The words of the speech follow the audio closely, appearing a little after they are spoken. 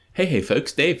Hey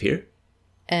folks, Dave here.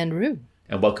 And Rue.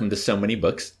 And welcome to So Many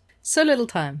Books. So Little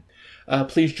Time.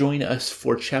 Please join us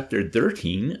for Chapter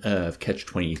 13 of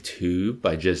Catch-22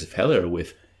 by Joseph Heller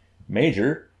with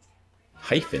Major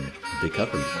hyphen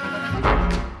Discovery.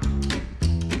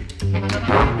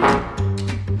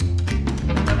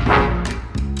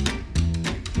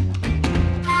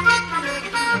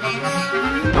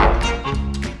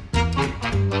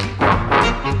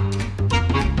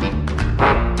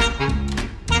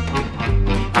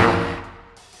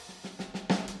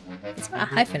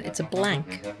 Hyphen. It's a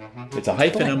blank. It's a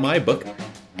hyphen on my book.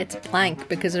 It's blank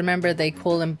because remember they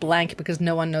call him blank because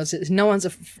no one knows it. No one's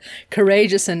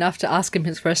courageous enough to ask him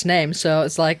his first name. So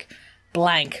it's like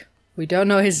blank. We don't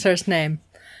know his first name.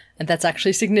 And that's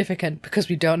actually significant because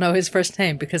we don't know his first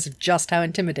name because of just how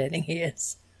intimidating he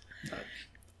is.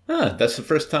 That's the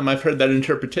first time I've heard that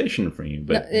interpretation from you.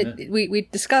 But we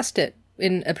discussed it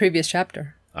in a previous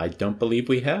chapter. I don't believe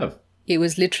we have. It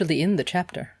was literally in the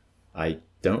chapter. I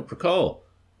don't recall.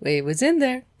 It was in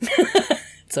there.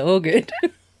 It's all good.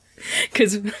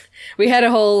 Because we had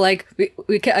a whole, I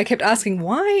kept asking,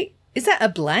 why? Is that a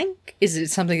blank? Is it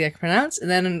something I can pronounce? And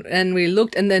then we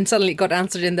looked, and then suddenly it got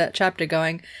answered in that chapter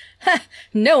going,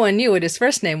 no one knew what his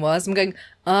first name was. I'm going,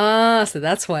 so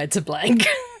that's why it's a blank.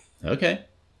 Okay.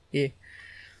 Yeah.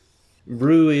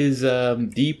 Rue is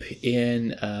deep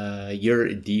in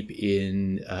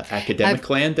academic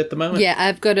land at the moment. Yeah,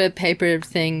 I've got a paper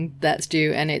thing that's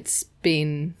due, and it's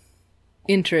been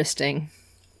interesting.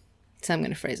 So I'm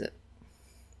going to phrase it.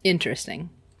 Interesting.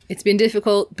 It's been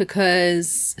difficult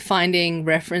because finding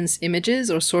reference images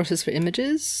or sources for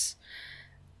images.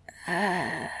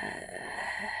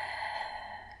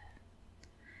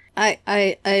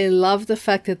 I love the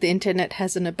fact that the internet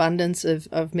has an abundance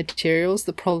of materials.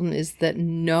 The problem is that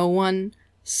no one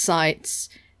cites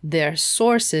their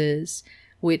sources,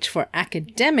 which for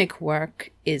academic work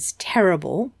is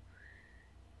terrible.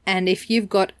 And if you've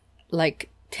got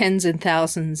tens and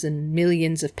thousands and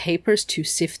millions of papers to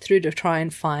sift through to try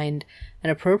and find an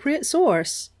appropriate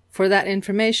source for that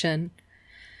information.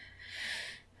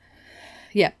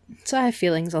 Yeah, so I have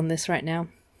feelings on this right now.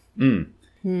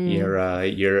 Are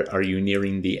you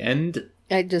nearing the end?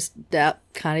 I just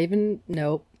can't even.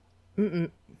 Nope.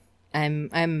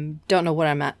 I'm don't know what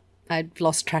I'm at. I've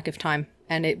lost track of time,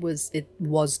 and it was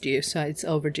due, so it's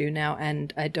overdue now,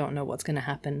 and I don't know what's going to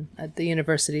happen. The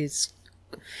university's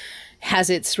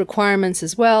has its requirements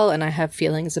as well, and I have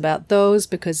feelings about those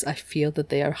because I feel that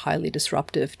they are highly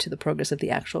disruptive to the progress of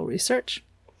the actual research.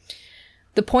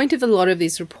 The point of a lot of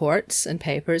these reports and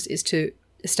papers is to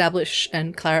establish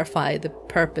and clarify the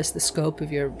purpose, the scope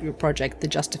of your project, the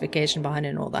justification behind it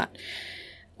and all that,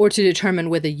 or to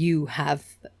determine whether you have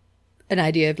an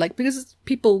idea of because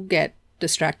people get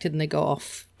distracted and they go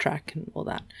off track and all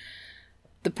that.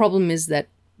 The problem is that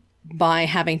by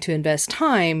having to invest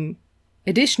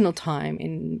additional time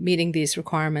in meeting these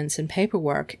requirements and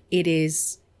paperwork, it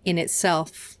is in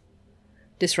itself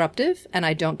disruptive, and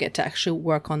I don't get to actually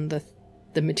work on the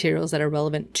materials that are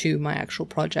relevant to my actual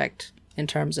project in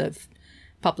terms of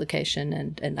publication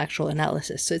and actual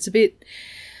analysis. So it's a bit...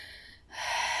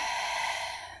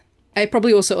 I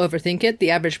probably also overthink it. The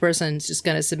average person is just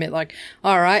going to submit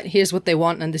all right, here's what they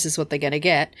want and this is what they're going to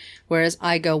get. Whereas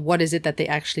I go, what is it that they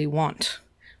actually want?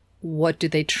 What do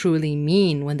they truly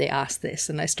mean when they ask this?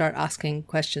 And I start asking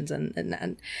questions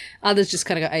and others just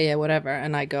kind of go, oh yeah, whatever.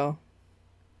 And I go,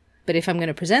 but if I'm going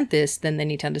to present this, then they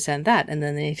need to understand that. And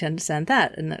then they need to understand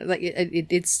that. And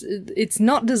it's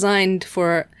not designed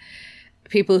for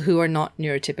people who are not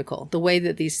neurotypical. The way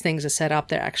that these things are set up,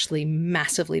 they're actually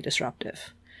massively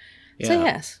disruptive. Yeah. So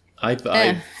yes. I've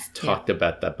talked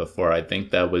about that before. I think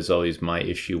that was always my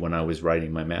issue when I was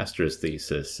writing my master's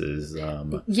thesis is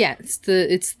it's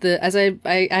the as I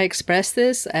express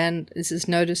this, and this is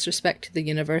no disrespect to the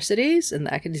universities, and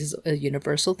this is a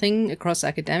universal thing across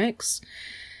academic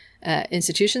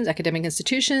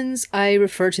institutions. I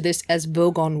refer to this as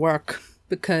Vogon work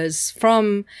because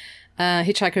from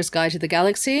Hitchhiker's Guide to the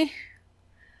Galaxy,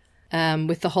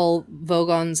 with the whole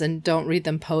Vogons and don't read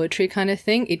them poetry kind of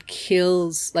thing, it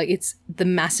kills, it's the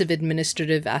massive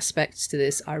administrative aspects to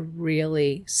this are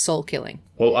really soul killing.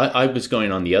 Well, I was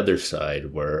going on the other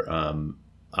side where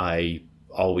I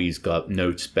always got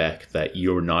notes back that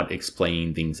you're not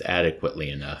explaining things adequately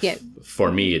enough. Yeah. For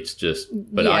me, it's just,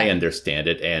 but yeah. I understand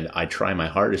it and I try my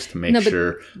hardest to make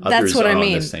sure others are on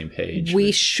the same page.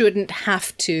 We shouldn't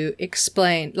have to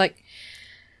explain,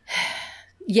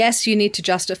 yes, you need to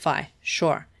justify,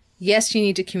 sure. Yes, you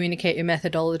need to communicate your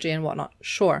methodology and whatnot,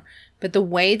 sure. But the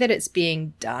way that it's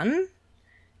being done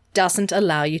doesn't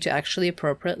allow you to actually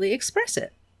appropriately express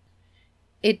it.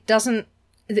 It doesn't.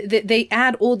 they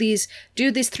add all these,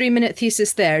 do this 3-minute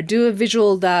thesis there, do a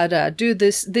visual data, do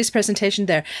this presentation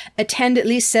there, attend at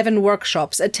least 7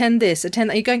 workshops, attend this, attend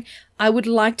that. You're going, I would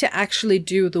like to actually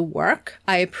do the work.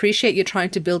 I appreciate you trying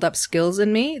to build up skills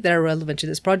in me that are relevant to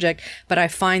this project, but I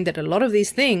find that a lot of these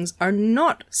things are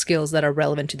not skills that are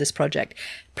relevant to this project.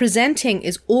 Presenting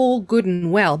is all good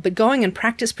and well, but going and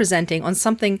practice presenting on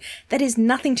something that is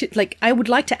nothing to, like, I would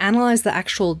like to analyze the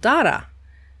actual data.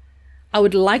 I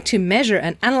would like to measure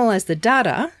and analyze the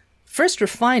data, first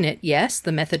refine it, yes,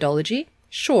 the methodology,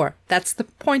 sure. That's the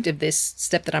point of this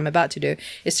step that I'm about to do,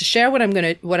 is to share what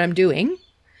I'm doing,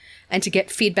 and to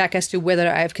get feedback as to whether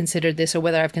I've considered this or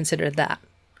whether I've considered that.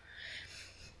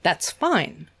 That's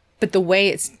fine. But the way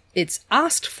it's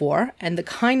asked for, and the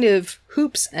kind of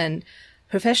hoops and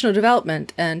professional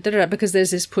development and because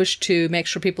there's this push to make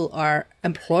sure people are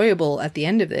employable at the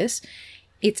end of this,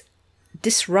 it's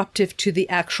disruptive to the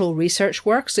actual research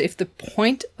work. So if the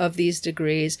point of these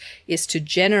degrees is to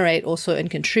generate also and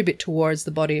contribute towards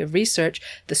the body of research,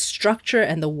 the structure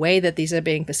and the way that these are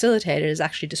being facilitated is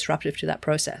actually disruptive to that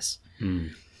process.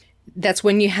 That's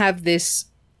when you have this,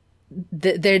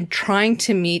 they're trying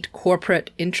to meet corporate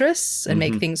interests and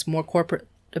make things more corporate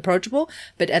approachable,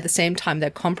 but at the same time they're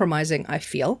compromising, I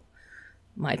feel,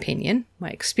 my opinion, my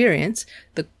experience,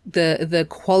 the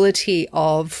quality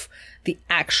of the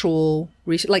actual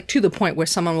research, like to the point where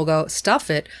someone will go, stuff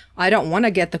it, I don't want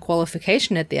to get the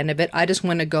qualification at the end of it, I just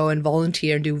want to go and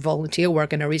volunteer and do volunteer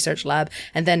work in a research lab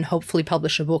and then hopefully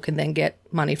publish a book and then get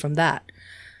money from that.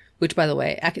 Which, by the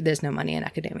way, there's no money in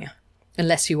academia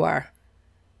unless you're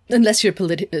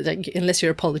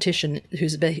a politician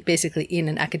who's basically in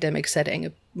an academic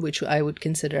setting, which I would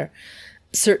consider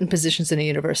certain positions in a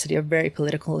university are very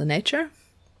political in nature.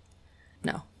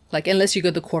 No. Like, unless you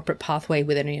go the corporate pathway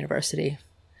within a university,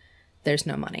 there's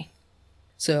no money.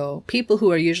 So people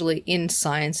who are usually in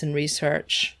science and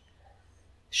research,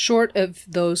 short of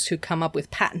those who come up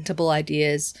with patentable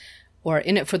ideas or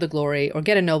in it for the glory or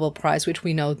get a Nobel Prize, which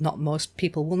we know not most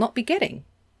people will not be getting,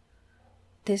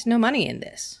 there's no money in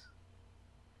this.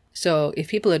 So if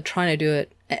people are trying to do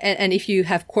it, and if you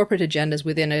have corporate agendas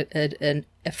within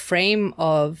a frame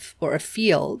of, or a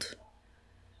field,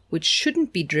 which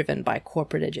shouldn't be driven by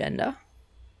corporate agenda,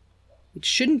 which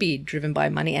shouldn't be driven by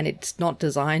money, and it's not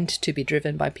designed to be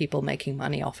driven by people making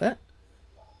money off it,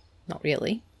 not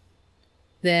really,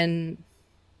 then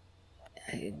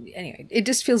anyway, it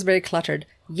just feels very cluttered.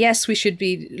 Yes, we should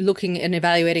be looking and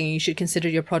evaluating, and you should consider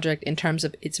your project in terms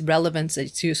of its relevance,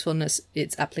 its usefulness,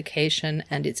 its application,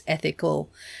 and its ethical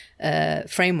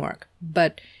framework.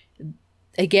 But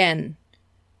again,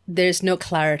 there's no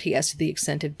clarity as to the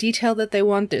extent of detail that they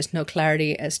want. There's no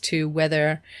clarity as to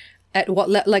whether, at what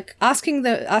like asking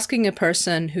a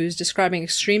person who's describing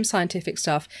extreme scientific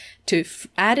stuff to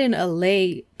add in a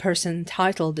lay person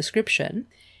title description.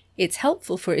 It's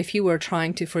helpful for if you were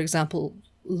trying to, for example,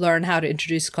 learn how to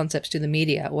introduce concepts to the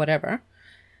media or whatever,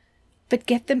 but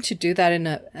get them to do that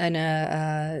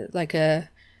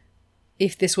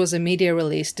if this was a media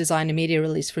release, design a media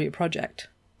release for your project.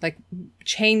 Like,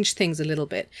 change things a little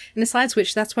bit. And besides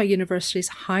which, that's why universities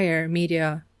hire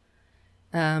media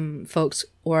folks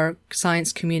or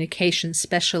science communication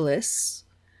specialists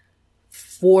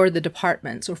for the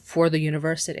departments or for the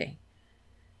university.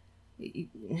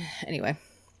 Anyway,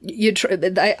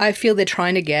 I feel they're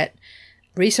trying to get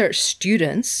research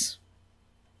students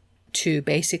to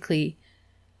basically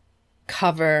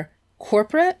cover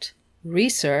corporate,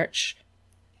 research,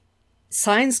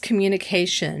 science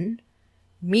communication,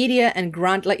 media, and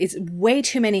grant. Like, it's way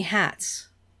too many hats.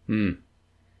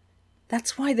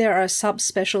 That's why there are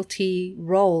subspecialty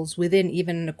roles within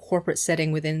even a corporate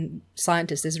setting within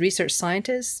scientists. There's research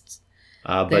scientists.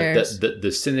 But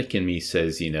the cynic in me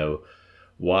says,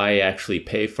 why actually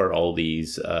pay for all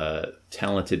these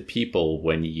talented people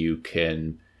when you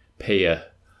can pay a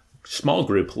small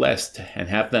group less and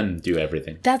have them do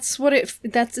everything? That's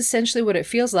essentially what it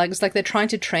feels like. It's like they're trying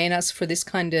to train us for this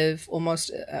kind of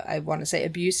almost, I want to say,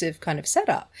 abusive kind of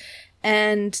setup.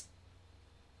 And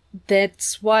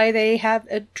that's why they have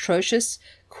atrocious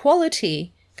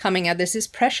quality coming out. There's this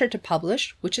pressure to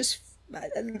publish, which is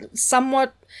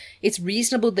somewhat, it's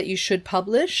reasonable that you should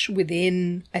publish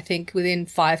within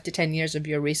 5 to 10 years of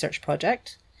your research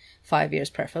project, 5 years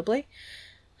preferably.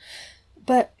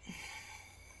 But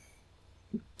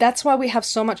that's why we have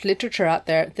so much literature out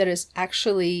there that is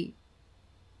actually,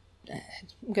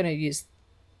 I'm going to use,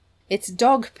 it's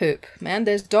dog poop, man.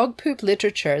 There's dog poop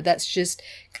literature that's just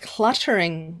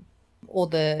cluttering all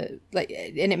the,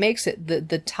 and it makes it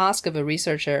the task of a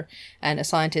researcher and a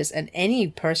scientist and any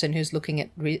person who's looking at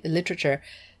literature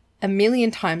a million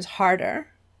times harder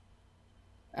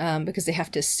because they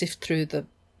have to sift through the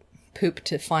poop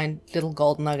to find little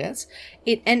gold nuggets.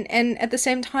 And at the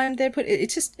same time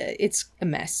it's a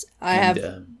mess. I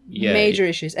have major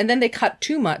issues. And then they cut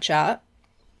too much out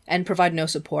and provide no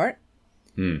support.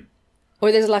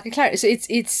 Or there's a lack of clarity. So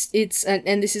it's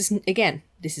and this is, again,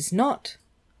 this is not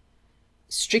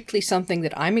strictly something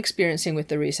that I'm experiencing with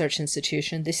the research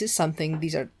institution. This is something,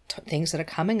 these are things that are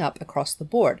coming up across the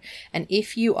board. And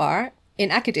if you are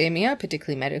in academia,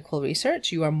 particularly medical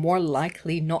research, you are more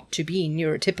likely not to be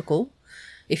neurotypical.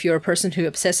 If you're a person who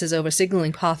obsesses over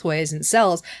signaling pathways in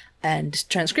cells and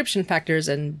transcription factors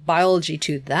and biology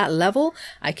to that level,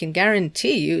 I can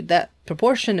guarantee you that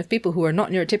proportion of people who are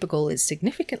not neurotypical is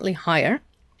significantly higher.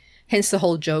 Hence the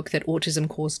whole joke that autism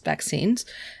caused vaccines,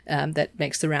 that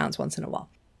makes the rounds once in a while.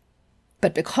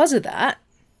 But because of that,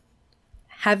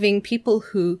 having people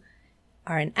who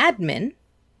are an admin,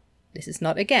 this is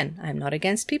not, again, I'm not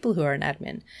against people who are an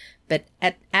admin, but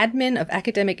admin of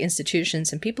academic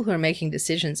institutions and people who are making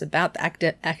decisions about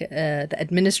the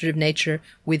administrative nature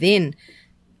within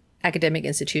academic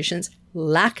institutions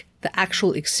lack the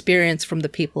actual experience from the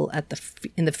people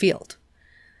in the field.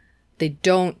 They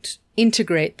don't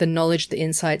integrate the knowledge, the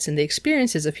insights, and the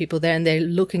experiences of people there, and they're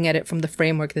looking at it from the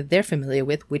framework that they're familiar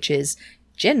with, which is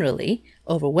generally,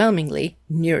 overwhelmingly,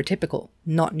 neurotypical,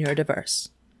 not neurodiverse.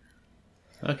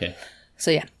 Okay.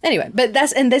 So yeah. Anyway, but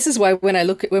this is why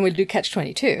when we do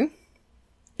Catch-22,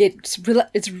 it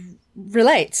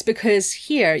relates, because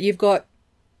here you've got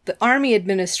the army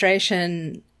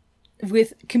administration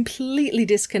with completely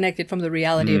disconnected from the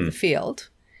reality of the field.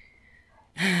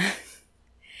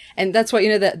 And that's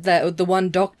why, the one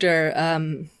doctor,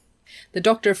 the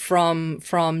doctor from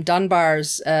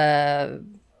Dunbar's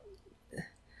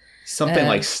something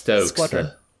like Stokes.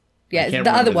 Squadron. Yeah,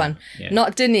 the other one,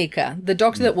 not Danica. The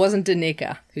doctor that wasn't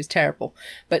Danica, who's terrible,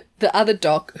 but the other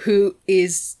doc who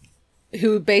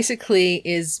basically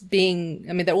is being,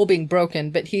 I mean, they're all being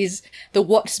broken, but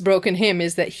what's broken him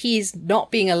is that he's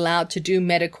not being allowed to do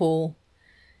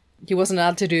he wasn't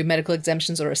allowed to do medical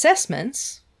exemptions or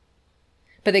assessments,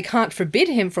 but they can't forbid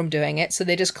him from doing it, so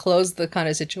they just close the kind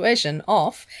of situation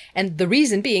off, and the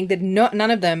reason being that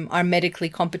none of them are medically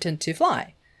competent to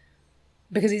fly.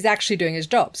 Because he's actually doing his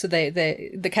job. So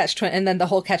the Catch-20, and then the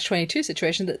whole Catch-22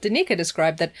 situation that Danica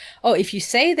described, that, if you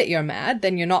say that you're mad,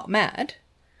 then you're not mad.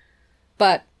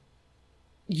 But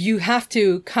you have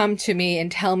to come to me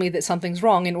and tell me that something's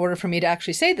wrong in order for me to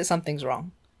actually say that something's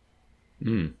wrong.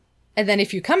 And then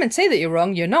if you come and say that you're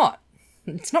wrong, you're not.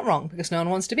 It's not wrong because no one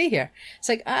wants to be here. It's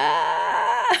like,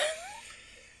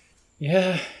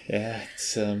 Yeah,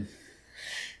 it's...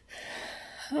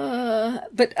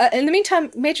 But in the meantime,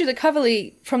 Major de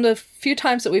Coverley, from the few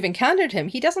times that we've encountered him,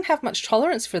 he doesn't have much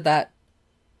tolerance for that.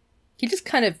 He just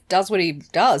kind of does what he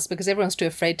does because everyone's too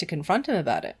afraid to confront him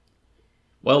about it.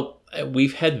 Well,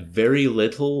 we've had very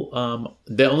little.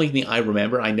 The only thing I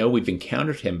remember, I know we've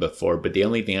encountered him before, but the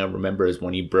only thing I remember is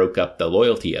when he broke up the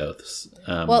loyalty oaths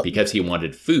because he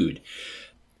wanted food.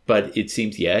 But it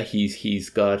seems, he's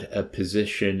got a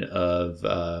position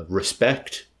of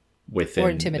respect within, or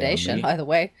intimidation, either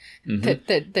way.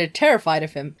 They're terrified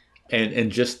of him.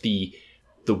 And just the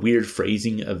weird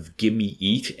phrasing of "give me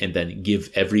eat" and then "give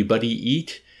everybody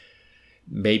eat."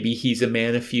 Maybe he's a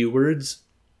man of few words.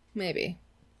 Maybe.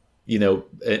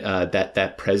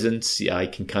 That presence. I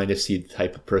can kind of see the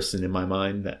type of person in my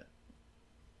mind that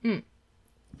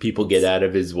people get out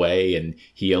of his way, and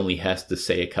he only has to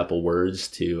say a couple words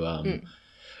to.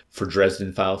 For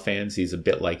Dresden File fans, he's a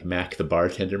bit like Mac the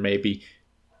bartender, maybe.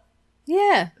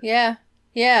 Yeah.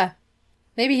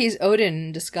 Maybe he's Odin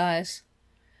in disguise.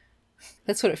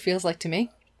 That's what it feels like to me.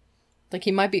 Like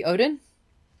he might be Odin.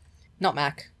 Not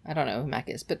Mac. I don't know who Mac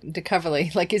is, but de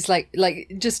Coverley, is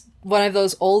like just one of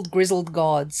those old grizzled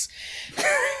gods.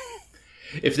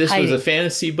 If this was a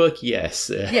fantasy book, yes.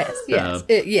 Yes.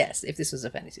 Yes, if this was a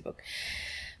fantasy book.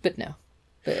 But no.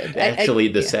 But actually,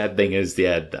 the sad thing is,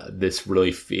 this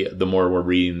really the more we're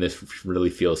reading, this really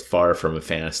feels far from a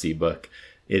fantasy book.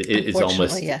 It's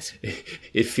almost, yes.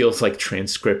 It feels like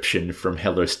transcription from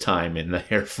Heller's time in the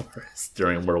Air Force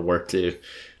during World War II.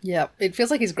 Yeah, it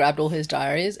feels like he's grabbed all his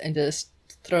diaries and just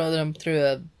thrown them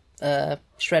through a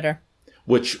shredder.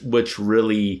 Which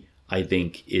really, I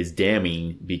think, is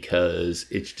damning because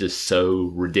it's just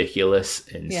so ridiculous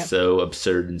and so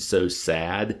absurd and so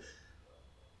sad.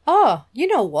 Oh, you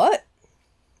know what?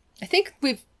 I think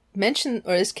we've mentioned,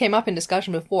 or this came up in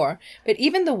discussion before, but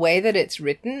even the way that it's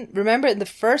written, remember in the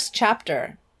first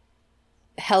chapter,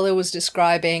 Heller was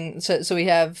describing, so we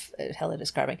have,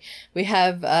 we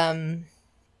have,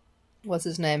 what's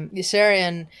his name?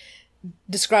 Yossarian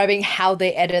describing how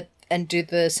they edit and do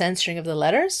the censoring of the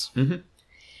letters. Mm-hmm.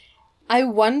 I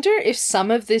wonder if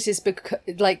some of this is because,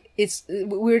 we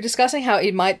were discussing how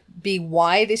it might be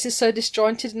why this is so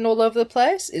disjointed and all over the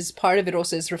place. Is part of it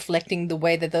also is reflecting the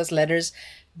way that those letters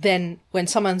then, when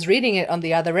someone's reading it on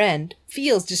the other end,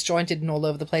 feels disjointed and all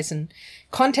over the place, and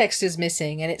context is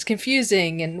missing, and it's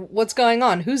confusing, and what's going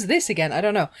on? Who's this again? I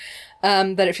don't know.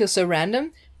 That it feels so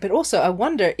random. But also, I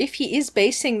wonder if he is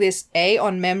basing this A,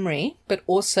 on memory, but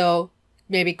also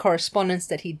maybe correspondence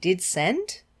that he did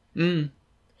send.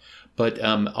 But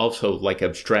also, like,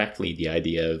 abstractly, the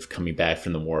idea of coming back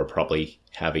from the war, probably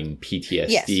having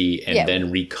PTSD and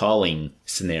then recalling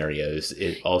scenarios,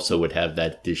 it also would have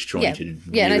that disjointed.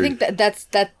 Yeah, and I think that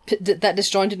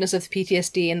disjointedness of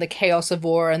PTSD and the chaos of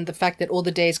war and the fact that all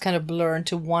the days kind of blur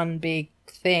into one big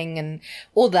thing and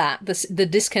all that, the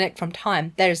disconnect from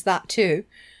time, there's that too.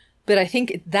 But I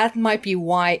think that might be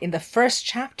why in the first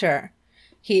chapter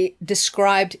he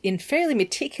described in fairly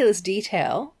meticulous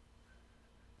detail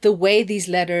the way these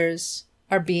letters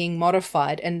are being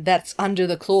modified, and that's under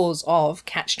the clause of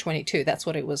Catch-22. That's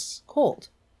what it was called.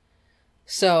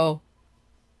 So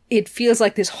it feels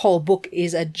like this whole book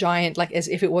is a giant, like as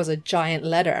if it was a giant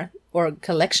letter or a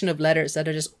collection of letters that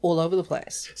are just all over the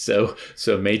place. So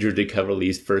Major de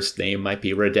Coverley's first name might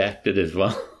be redacted as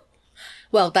well.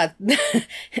 Well, that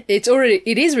it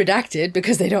is redacted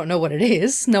because they don't know what it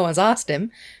is. No one's asked him.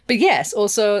 But yes,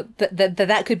 also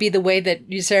that could be the way that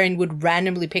Yossarian would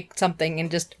randomly pick something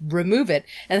and just remove it,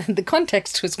 and then the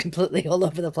context was completely all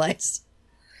over the place.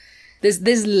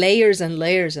 There's layers and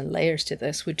layers and layers to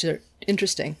this, which are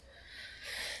interesting.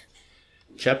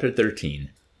 Chapter 13,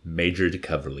 Major de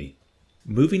Coverley.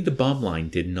 Moving the bomb line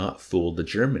did not fool the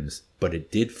Germans, but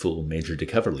it did fool Major de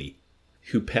Coverley,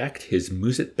 who packed his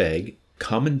musette bag,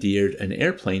 commandeered an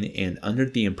airplane, and under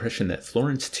the impression that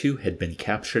Florence too had been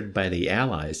captured by the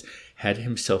Allies, had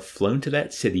himself flown to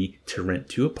that city to rent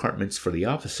 2 apartments for the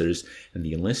officers and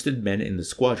the enlisted men in the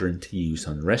squadron to use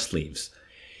on rest leaves.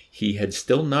 He had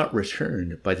still not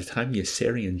returned by the time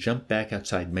Yossarian jumped back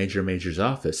outside Major's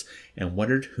office and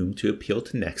wondered whom to appeal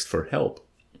to next for help.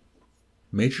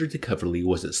 Major de Coverley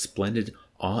was a splendid,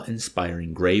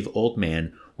 awe-inspiring, grave old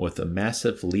man with a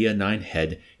massive leonine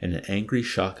head and an angry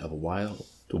shock of wild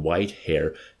white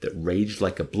hair that raged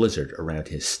like a blizzard around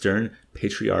his stern,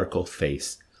 patriarchal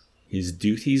face. His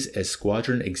duties as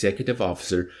squadron executive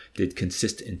officer did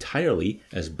consist entirely,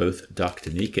 as both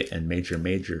Dr. Nika and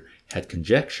Major had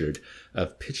conjectured,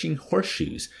 of pitching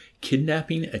horseshoes,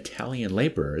 kidnapping Italian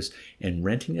laborers, and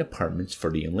renting apartments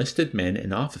for the enlisted men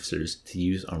and officers to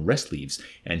use on rest leaves,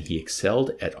 and he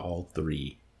excelled at all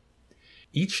 3.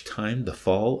 Each time the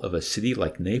fall of a city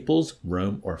like Naples,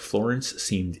 Rome, or Florence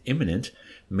seemed imminent,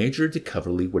 Major de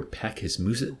Coverley would pack his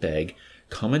musette bag,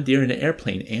 commandeer an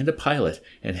airplane and a pilot,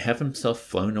 and have himself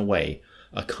flown away,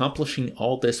 accomplishing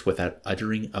all this without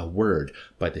uttering a word,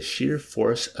 by the sheer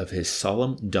force of his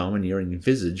solemn, domineering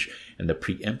visage and the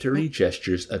peremptory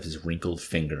gestures of his wrinkled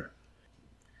finger.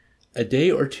 A day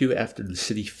or 2 after the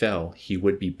city fell, he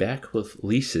would be back with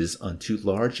leases on 2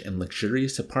 large and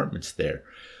luxurious apartments there,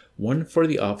 one for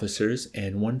the officers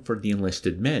and one for the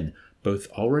enlisted men, both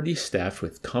already staffed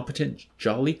with competent,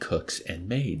 jolly cooks and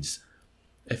maids.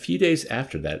 A few days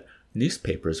after that,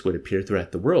 newspapers would appear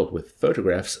throughout the world with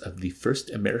photographs of the first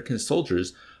American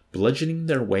soldiers bludgeoning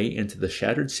their way into the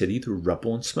shattered city through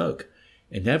rubble and smoke.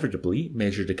 Inevitably,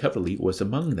 Major de Coverley was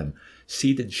among them,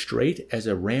 seated straight as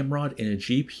a ramrod in a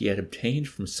jeep he had obtained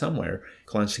from somewhere,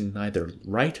 glancing neither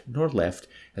right nor left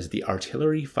as the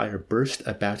artillery fire burst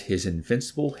about his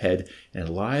invincible head and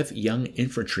lithe young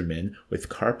infantrymen with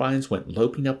carbines went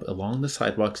loping up along the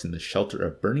sidewalks in the shelter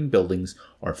of burning buildings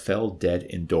or fell dead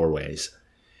in doorways.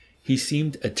 He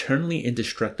seemed eternally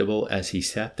indestructible as he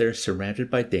sat there surrounded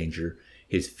by danger,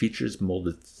 his features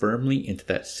molded firmly into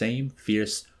that same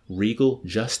fierce, regal,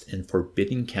 just, and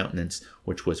forbidding countenance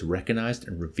which was recognized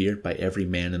and revered by every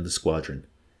man in the squadron.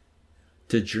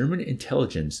 To German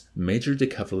intelligence, Major de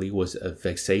Coverley was a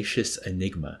vexatious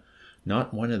enigma.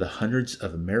 Not one of the hundreds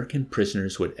of American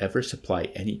prisoners would ever supply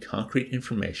any concrete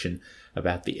information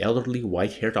about the elderly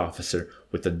white-haired officer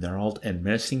with the gnarled and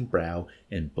menacing brow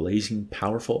and blazing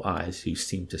powerful eyes who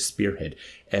seemed to spearhead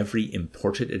every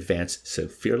important advance so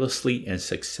fearlessly and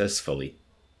successfully.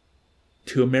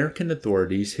 To American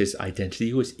authorities, his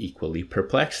identity was equally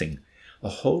perplexing. A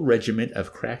whole regiment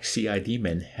of crack CID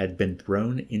men had been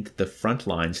thrown into the front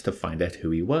lines to find out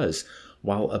who he was,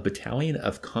 while a battalion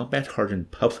of combat-hardened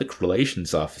public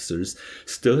relations officers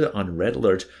stood on red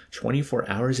alert 24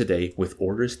 hours a day with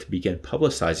orders to begin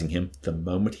publicizing him the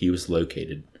moment he was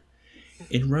located.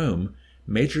 In Rome,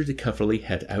 Major de Coverley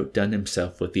had outdone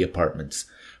himself with the apartments.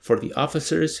 For the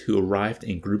officers who arrived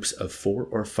in groups of 4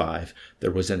 or 5,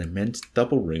 there was an immense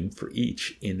double room for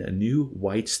each in a new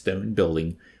white stone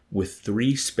building with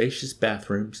 3 spacious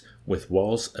bathrooms with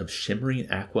walls of shimmering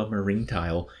aquamarine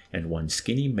tile and one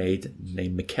skinny maid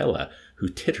named Michaela who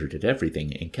tittered at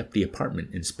everything and kept the apartment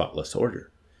in spotless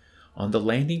order. On the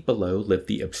landing below lived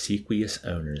the obsequious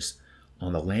owners.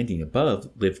 On the landing above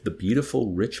lived the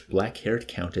beautiful, rich, black-haired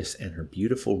countess and her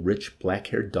beautiful, rich,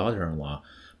 black-haired daughter-in-law,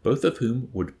 both of whom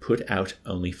would put out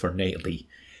only for Nately,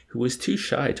 who was too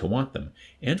shy to want them,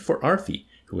 and for Arfie,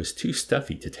 who was too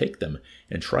stuffy to take them,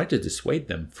 and tried to dissuade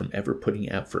them from ever putting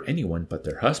out for anyone but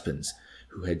their husbands,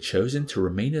 who had chosen to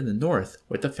remain in the north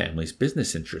with the family's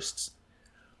business interests.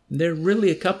 "They're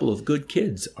really a couple of good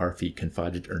kids," Arfie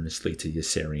confided earnestly to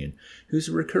Yossarian, whose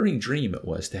recurring dream it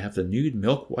was to have the nude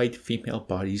milk-white female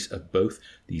bodies of both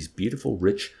these beautiful,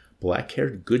 rich,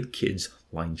 black-haired good kids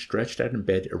lying stretched out in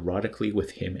bed erotically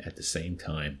with him at the same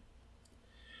time.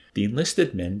 The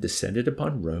enlisted men descended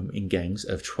upon Rome in gangs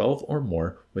of 12 or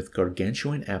more with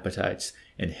gargantuan appetites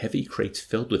and heavy crates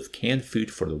filled with canned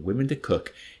food for the women to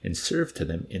cook and serve to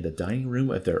them in the dining room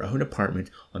of their own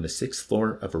apartment on the 6th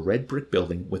floor of a red brick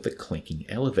building with a clinking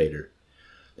elevator.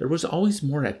 There was always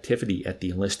more activity at the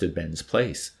enlisted men's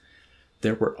place.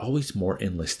 There were always more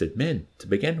enlisted men, to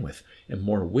begin with, and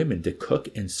more women to cook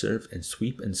and serve and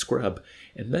sweep and scrub,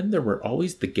 and then there were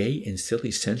always the gay and silly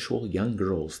sensual young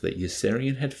girls that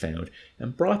Yossarian had found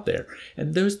and brought there,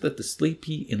 and those that the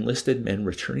sleepy enlisted men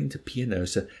returning to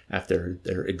Pianosa after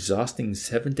their exhausting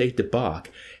 7-day debauch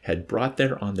had brought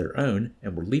there on their own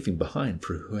and were leaving behind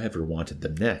for whoever wanted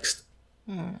them next.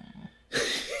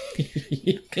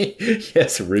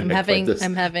 Yes, I'm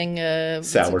having a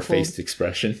sour-faced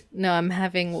expression. No, I'm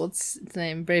having what's its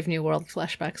name, Brave New World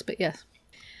flashbacks. But yes,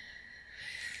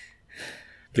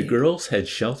 the girls had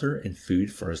shelter and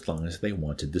food for as long as they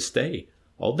wanted to stay.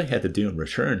 All they had to do in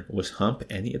return was hump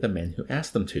any of the men who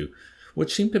asked them to,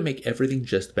 which seemed to make everything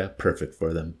just about perfect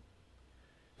for them.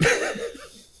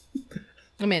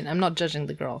 I mean, I'm not judging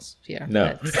the girls here.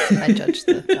 No, I judge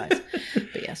the guys.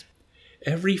 But yes.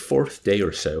 Every 4th day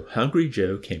or so, Hungry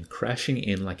Joe came crashing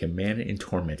in like a man in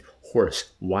torment,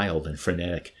 hoarse, wild, and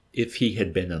frenetic, if he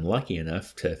had been unlucky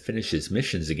enough to finish his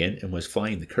missions again and was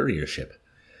flying the courier ship.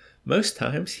 Most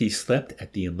times he slept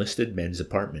at the enlisted men's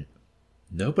apartment.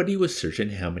 Nobody was certain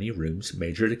how many rooms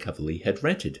Major de Coverley had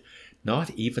rented,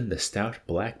 not even the stout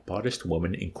black-bodiced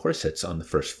woman in corsets on the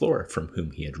 1st floor from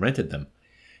whom he had rented them.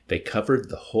 They covered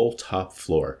the whole top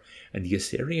floor, and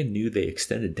Yossarian knew they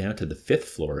extended down to the 5th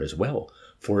floor as well,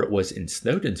 for it was in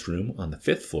Snowdon's room on the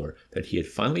 5th floor that he had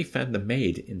finally found the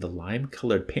maid in the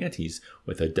lime-colored panties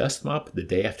with a dust mop the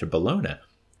day after Bologna,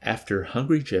 after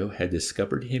Hungry Joe had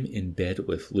discovered him in bed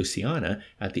with Luciana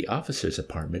at the officer's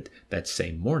apartment that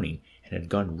same morning and had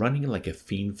gone running like a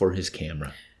fiend for his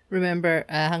camera. Remember,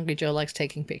 Hungry Joe likes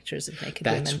taking pictures of naked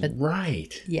women. That's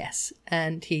right. Yes,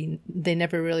 and they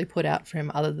never really put out for him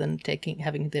other than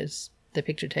having the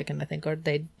picture taken, I think, or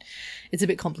it's a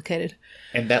bit complicated.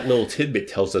 And that little tidbit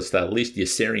tells us that at least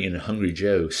Yossarian and Hungry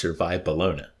Joe survived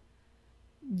Bologna.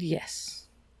 Yes.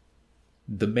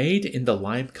 The maid in the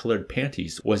lime-colored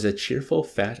panties was a cheerful,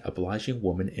 fat, obliging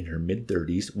woman in her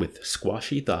mid-30s with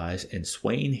squashy thighs and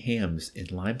swaying hams in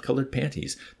lime-colored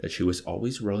panties that she was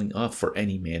always rolling off for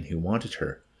any man who wanted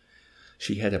her.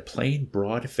 She had a plain,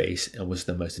 broad face and was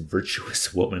the most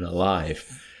virtuous woman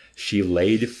alive. She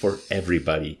laid for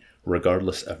everybody,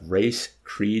 regardless of race,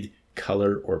 creed,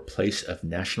 color, or place of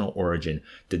national origin,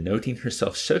 denoting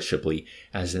herself sociably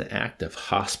as an act of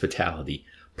hospitality,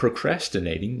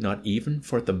 procrastinating not even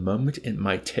for the moment it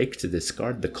might take to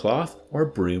discard the cloth or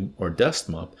broom or dust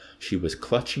mop she was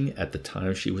clutching at the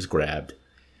time she was grabbed.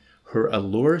 Her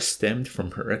allure stemmed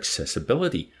from her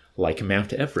accessibility, like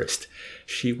Mount Everest.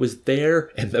 She was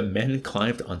there, and the men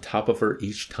climbed on top of her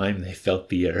each time they felt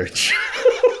the urge.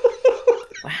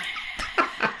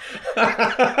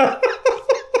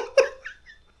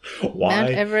 Why? Mount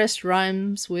Everest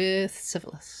rhymes with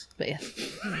syphilis, but yeah.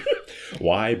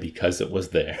 Why? Because it was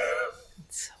there.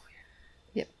 It's so weird.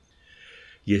 Yep.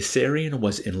 Yossarian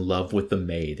was in love with the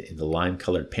maid in the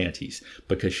lime-colored panties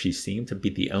because she seemed to be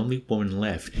the only woman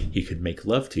left he could make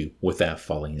love to without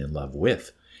falling in love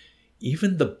with.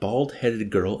 Even the bald-headed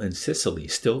girl in Sicily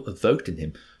still evoked in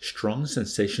him strong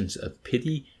sensations of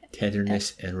pity,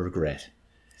 tenderness, and regret.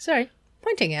 Sorry,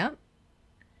 pointing out,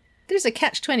 there's a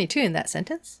catch-22 in that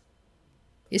sentence.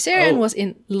 Yossarian was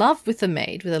in love with the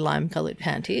maid with the lime-colored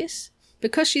panties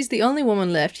because she's the only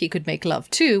woman left he could make love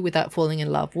to without falling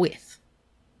in love with.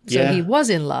 So he was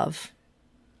in love.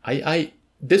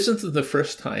 this isn't the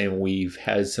first time we've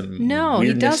had some No,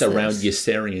 weirdness around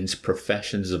Yossarian's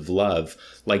professions of love.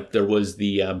 Like there was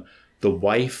the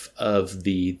wife of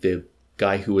the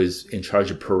guy who was in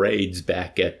charge of parades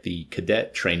back at the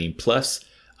cadet training, plus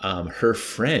her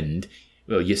friend.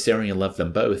 Well, Yossarian loved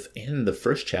them both. And in the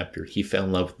first chapter, he fell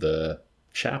in love with the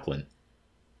chaplain.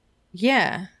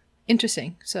 Yeah,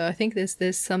 interesting. So I think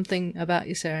there's something about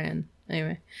Yossarian.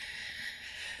 Anyway,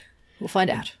 we'll find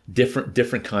out.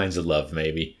 Different kinds of love,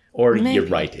 maybe. Or maybe. You're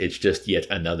right, it's just yet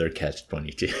another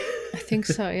catch-22. I think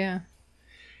so, yeah.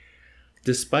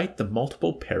 Despite the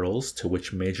multiple perils to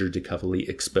which Major de Coverley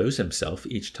exposed himself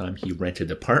each time he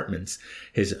rented apartments,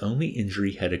 his only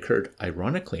injury had occurred,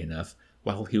 ironically enough,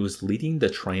 while he was leading the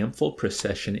triumphal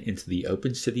procession into the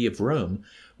open city of Rome,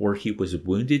 where he was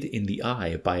wounded in the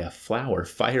eye by a flower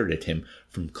fired at him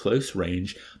from close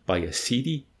range by a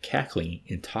seedy, cackling,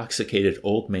 intoxicated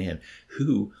old man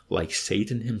who, like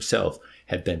Satan himself,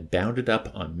 had then bounded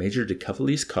up on Major de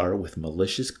Coverley's car with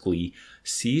malicious glee,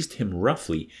 seized him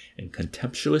roughly and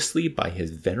contemptuously by his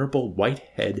venerable white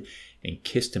head, and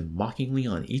kissed him mockingly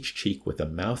on each cheek with a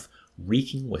mouth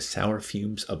reeking with sour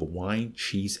fumes of wine,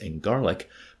 cheese, and garlic,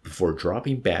 before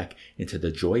dropping back into the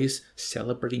joyous,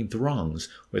 celebrating throngs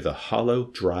with a hollow,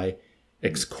 dry,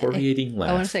 excoriating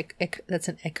laugh. I want to say that's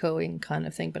an echoing kind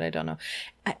of thing, but I don't know.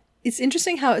 It's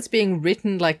interesting how it's being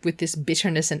written like with this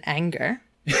bitterness and anger.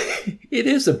 It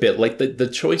is a bit like the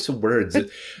choice of words.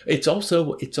 It's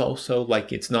also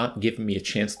like it's not giving me a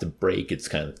chance to break. It's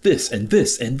kind of this and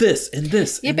this and this and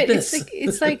this. Yeah, and but this.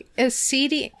 it's like a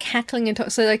seedy cackling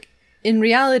and so like in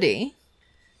reality,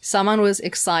 someone was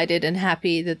excited and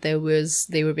happy that they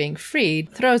were being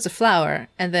freed, throws a flower,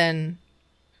 and then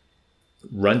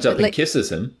runs up and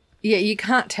kisses him. Yeah, you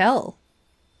can't tell.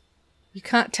 You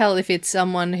can't tell if it's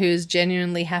someone who's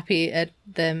genuinely happy at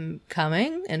them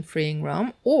coming and freeing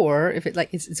Rome, or if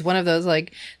it's one of those,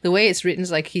 like, the way it's written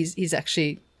is like he's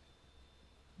actually,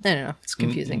 I don't know, it's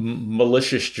confusing.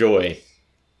 Malicious joy.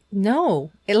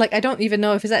 No, I don't even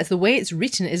know if it's that. It's the way it's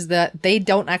written is that they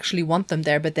don't actually want them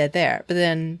there, but they're there. But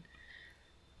then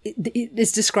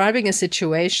it's describing a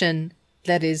situation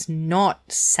that is not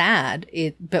sad,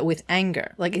 but with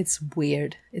anger. Like, it's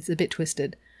weird. It's a bit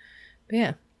twisted. But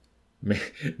yeah.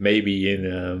 Maybe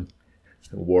in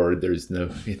war, there's no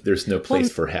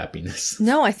place for happiness.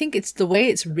 No, I think it's the way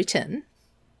it's written.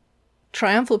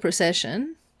 Triumphal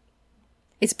procession.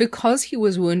 It's because he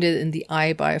was wounded in the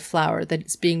eye by a flower that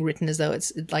it's being written as though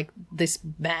it's like this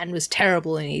man was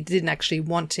terrible and he didn't actually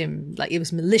want him. Like, it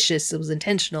was malicious. It was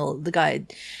intentional. The guy,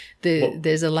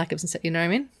 there's a lack of sincerity. You know what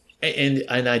I mean?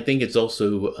 And I think it's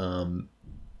also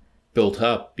built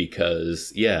up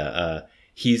because,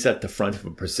 he's at the front of a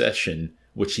procession,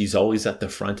 which he's always at the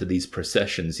front of these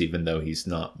processions, even though he's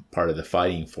not part of the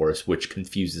fighting force, which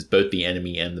confuses both the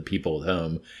enemy and the people at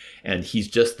home. And he's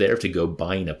just there to go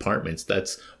buying apartments.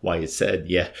 That's why it said,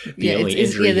 the only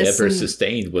injury he ever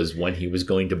sustained was when he was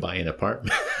going to buy an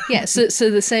apartment.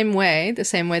 So the same way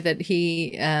that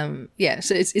he,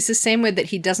 so it's the same way that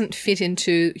he doesn't fit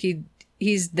into,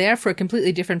 he's there for a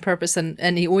completely different purpose,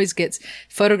 and he always gets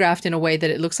photographed in a way that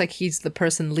it looks like he's the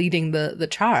person leading the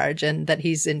charge and that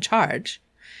he's in charge.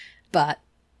 But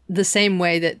the same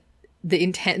way that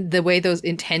the way those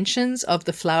intentions of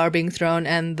the flower being thrown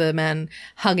and the man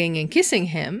hugging and kissing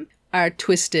him are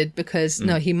twisted because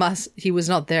he was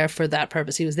not there for that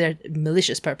purpose. He was there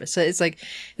malicious purpose. So it's like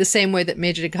the same way that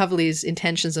Major de Coverley's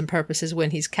intentions and purposes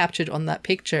when he's captured on that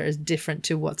picture is different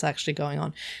to what's actually going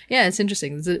on. Yeah, it's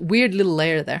interesting. There's a weird little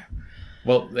layer there.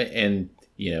 Well, and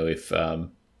if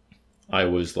I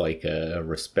was like a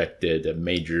respected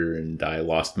major and I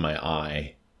lost my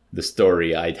eye, the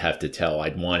story I'd have to tell,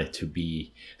 I'd want it to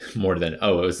be more than, it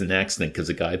was an accident because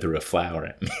a guy threw a flower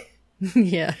at me.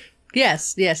 Yeah.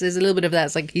 Yes, there's a little bit of that.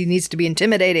 It's like he needs to be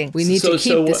intimidating. We need to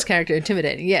keep this character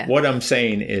intimidating. Yeah. What I'm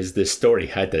saying is this story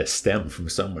had to stem from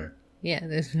somewhere. Yeah,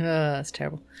 that's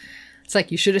terrible. It's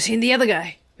like you should have seen the other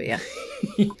guy. But yeah.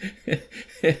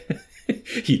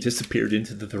 He disappeared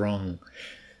into the throng.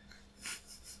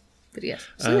 But yes,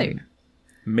 so there you go.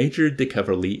 Major de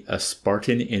Coverley, a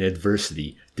Spartan in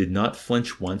adversity, did not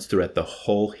flinch once throughout the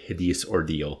whole hideous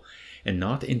ordeal. And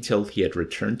not until he had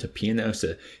returned to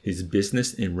Pianosa, his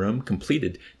business in Rome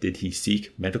completed, did he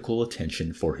seek medical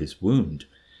attention for his wound.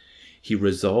 He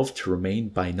resolved to remain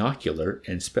binocular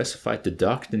and specified to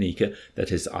Doc Danica that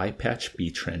his eye patch be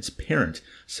transparent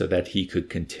so that he could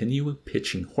continue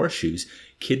pitching horseshoes,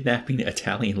 kidnapping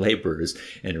Italian laborers,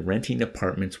 and renting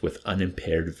apartments with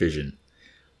unimpaired vision.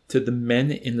 To the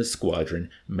men in the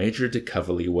squadron, Major de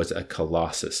Coverley was a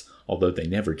colossus, although they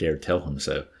never dared tell him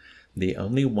so. The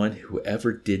only one who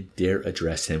ever did dare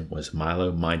address him was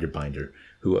Milo Minderbinder,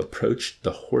 who approached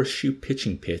the horseshoe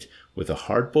pitching pit with a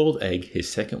hard-boiled egg his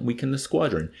second week in the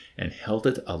squadron and held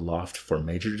it aloft for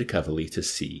Major de Coverley to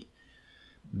see.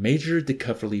 Major de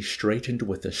Coverley straightened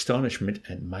with astonishment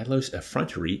at Milo's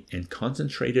effrontery and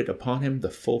concentrated upon him the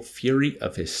full fury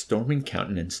of his storming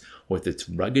countenance with its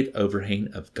rugged overhang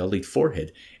of gullied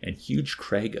forehead and huge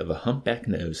crag of a humpback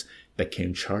nose that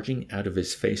came charging out of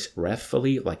his face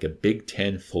wrathfully like a Big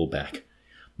Ten fullback.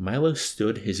 Milo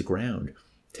stood his ground,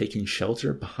 taking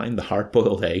shelter behind the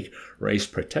hard-boiled egg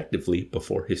raised protectively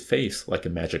before his face like a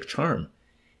magic charm.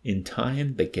 In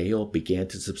time, the gale began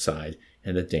to subside,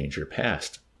 and the danger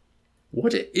passed.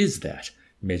 "What is that?"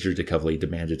 Major de Coverley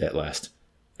demanded at last.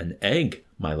 "An egg,"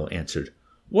 Milo answered.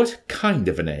 "What kind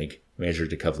of an egg?" Major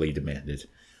de Coverley demanded.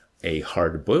 "A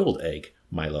hard-boiled egg,"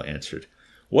 Milo answered.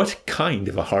 "What kind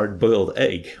of a hard-boiled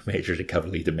egg?" Major de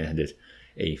Coverley demanded.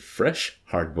 "A fresh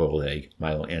hard-boiled egg,"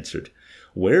 Milo answered.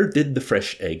 "Where did the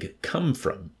fresh egg come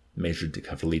from?" Major de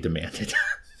Coverley demanded.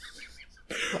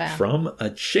 Wow. "From a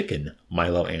chicken,"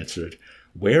 Milo answered.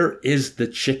 "Where is the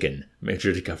chicken?"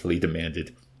 Major de Coverley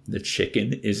demanded. "The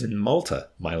chicken is in Malta,"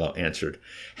 Milo answered.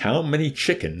 "How many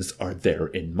chickens are there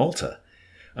in Malta?"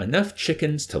 "Enough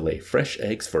chickens to lay fresh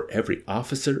eggs for every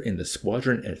officer in the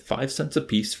squadron at 5 cents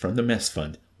apiece from the mess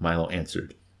fund," Milo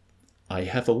answered. "I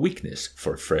have a weakness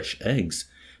for fresh eggs,"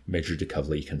 Major de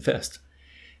Coverley confessed.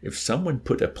 "If someone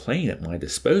put a plane at my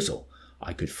disposal,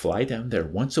 I could fly down there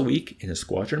once a week in a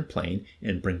squadron plane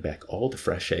and bring back all the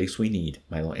fresh eggs we need,"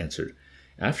 Milo answered.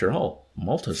 "After all,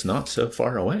 Malta's not so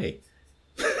far away."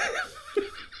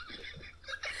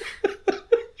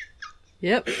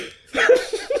 Yep.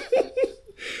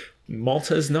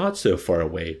 "Malta's not so far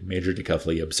away," Major de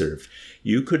Coverley observed.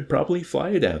 "You could probably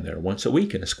fly down there once a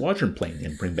week in a squadron plane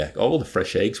and bring back all the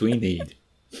fresh eggs we need."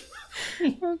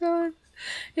 Oh, God.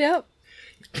 Yep.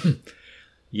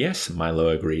 "Yes," Milo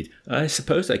agreed. "I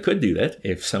suppose I could do that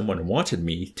if someone wanted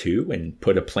me to and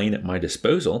put a plane at my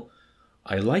disposal.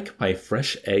 I like my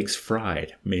fresh eggs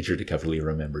fried," Major de Coverley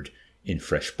remembered, "in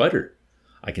fresh butter.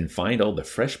 I can find all the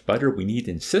fresh butter we need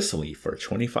in Sicily for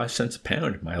 25 cents a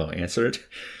pound," Milo answered.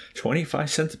 25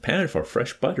 cents a pound for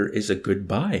fresh butter is a good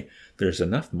buy. There's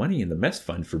enough money in the mess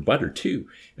fund for butter, too,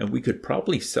 and we could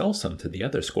probably sell some to the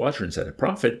other squadrons at a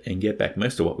profit and get back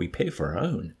most of what we pay for our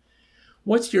own.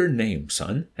 "What's your name,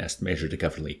 son?" asked Major de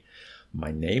Coverley.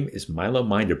 "My name is Milo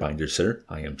Minderbinder, sir.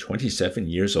 I am 27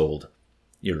 years old."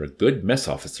 "You're a good mess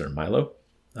officer, Milo."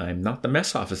 "I'm not the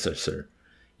mess officer, sir."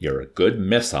 "You're a good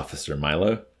mess officer,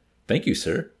 Milo." "Thank you,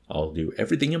 sir. I'll do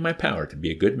everything in my power to be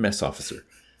a good mess officer."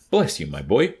 "Bless you, my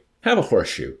boy. Have a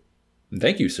horseshoe."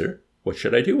 "Thank you, sir. What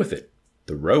should I do with it?"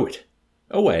 "Throw it."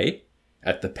 "Away?"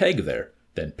 "At the peg there.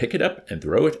 Then pick it up and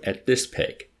throw it at this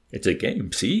peg. It's a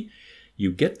game, see?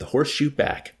 You get the horseshoe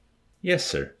back." "Yes,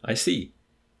 sir. I see.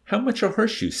 How much are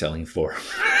horseshoes selling for?"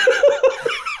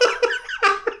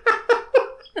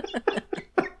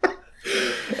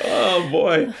 Oh,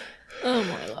 boy. Oh,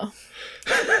 Milo.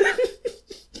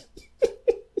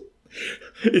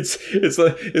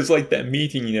 It's like that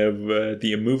meeting of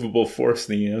the immovable force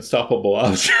and the unstoppable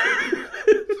object.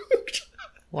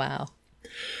 Wow.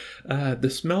 The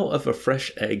smell of a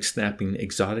fresh egg snapping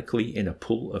exotically in a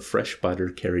pool of fresh butter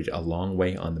carried a long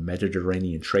way on the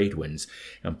Mediterranean trade winds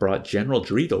and brought General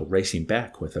Dreedel racing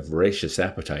back with a voracious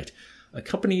appetite,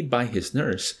 accompanied by his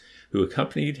nurse, who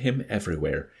accompanied him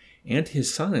everywhere, and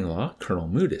his son-in-law, Colonel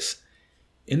Mudis.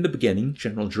 In the beginning,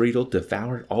 General Dreedel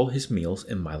devoured all his meals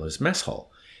in Milo's mess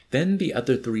hall. Then the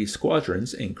other 3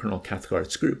 squadrons and Colonel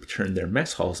Cathcart's group turned their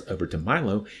mess halls over to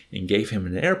Milo and gave him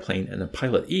an airplane and a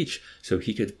pilot each so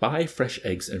he could buy fresh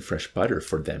eggs and fresh butter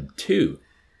for them too.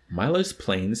 Milo's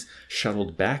planes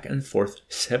shuttled back and forth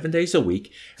 7 days a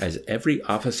week as every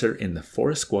officer in the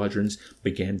 4 squadrons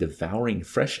began devouring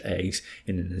fresh eggs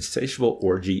in an insatiable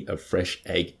orgy of fresh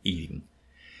egg eating.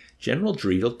 General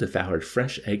Dreedel devoured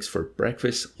fresh eggs for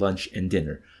breakfast, lunch, and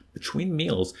dinner. Between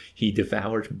meals, he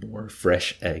devoured more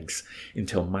fresh eggs,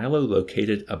 until Milo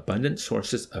located abundant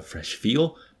sources of fresh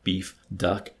veal, beef,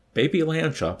 duck, baby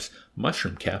lamb chops,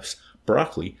 mushroom caps,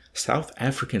 broccoli, South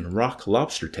African rock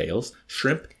lobster tails,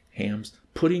 shrimp, hams,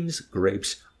 puddings,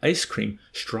 grapes, ice cream,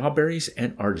 strawberries,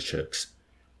 and artichokes.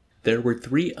 There were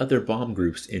 3 other bomb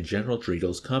groups in General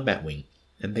Dreedel's combat wing,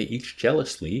 and they each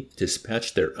jealously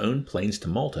dispatched their own planes to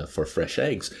Malta for fresh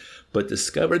eggs, but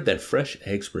discovered that fresh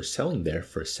eggs were selling there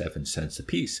for 7 cents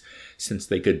apiece. Since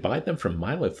they could buy them from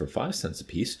Milo for 5 cents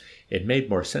apiece, it made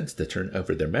more sense to turn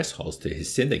over their mess halls to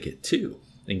his syndicate too,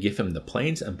 and give him the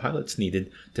planes and pilots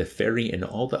needed to ferry in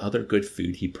all the other good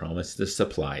food he promised to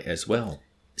supply as well.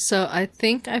 So I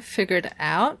think I figured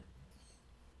out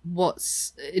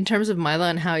what's in terms of Milo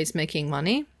and how he's making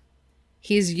money,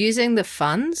 he's using the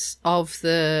funds of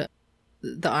the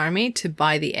army to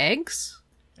buy the eggs.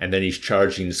 And then he's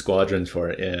charging squadrons for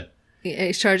it, yeah.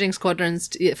 He's charging squadrons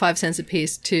 5 cents a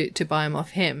piece to buy them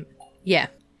off him. Yeah.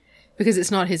 Because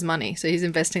it's not his money. So he's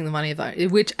investing the money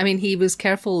of which, I mean, he was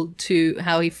careful to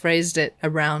how he phrased it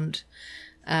around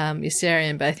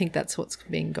Yossarian, but I think that's what's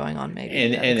been going on maybe.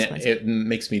 And it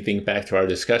makes me think back to our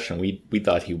discussion. We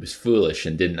thought he was foolish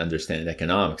and didn't understand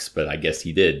economics, but I guess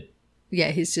he did. Yeah,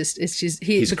 he's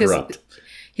corrupt.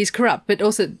 He's corrupt, but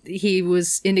also he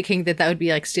was indicating that would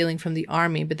be like stealing from the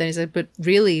army. But then he said, but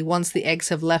really, once the eggs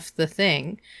have left the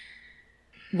thing,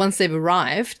 once they've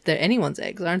arrived, they're anyone's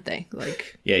eggs, aren't they?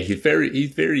 Like, yeah, he's very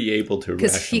able to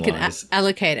rationalize. Because he can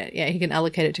allocate it. Yeah, he can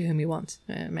allocate it to whom he wants.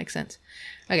 It makes sense.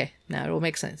 Okay, now it will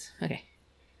make sense. Okay.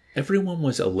 Everyone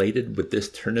was elated with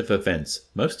this turn of events,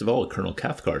 most of all Colonel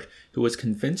Cathcart, who was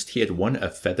convinced he had won a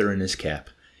feather in his cap.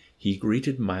 He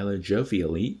greeted Milo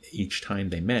jovially each time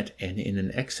they met, and in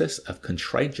an excess of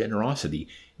contrite generosity,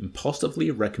 impulsively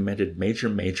recommended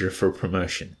Major for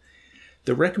promotion.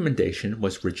 The recommendation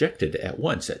was rejected at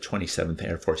once at 27th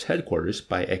Air Force Headquarters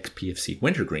by ex-PFC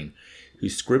Wintergreen, who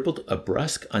scribbled a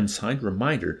brusque, unsigned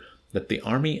reminder that the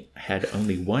Army had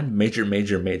only one Major.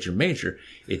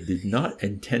 It did not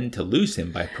intend to lose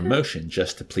him by promotion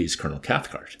just to please Colonel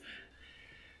Cathcart.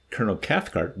 Colonel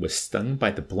Cathcart was stung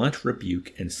by the blunt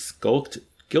rebuke and skulked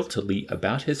guiltily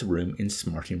about his room in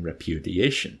smarting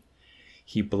repudiation.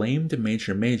 He blamed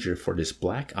Major for his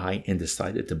black eye and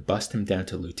decided to bust him down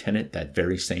to lieutenant that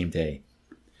very same day.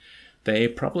 They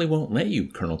probably won't let you,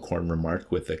 Colonel Corn remarked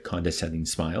with a condescending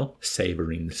smile,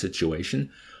 savoring the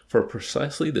situation, for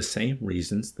precisely the same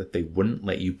reasons that they wouldn't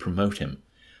let you promote him.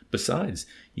 Besides,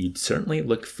 you'd certainly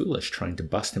look foolish trying to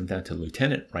bust him down to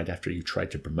lieutenant right after you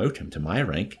tried to promote him to my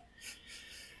rank.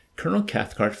 Colonel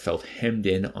Cathcart felt hemmed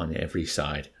in on every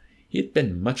side. He had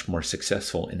been much more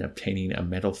successful in obtaining a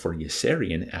medal for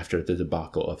Yossarian after the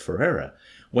debacle of Ferrera,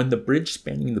 when the bridge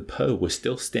spanning the Po was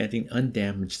still standing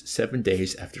undamaged 7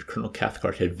 days after Colonel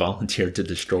Cathcart had volunteered to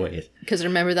destroy it. Because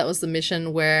remember, that was the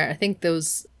mission where I think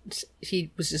Yossarian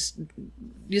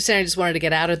just wanted to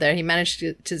get out of there. He managed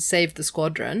to save the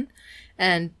squadron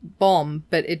and bomb,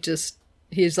 but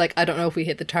he was like, I don't know if we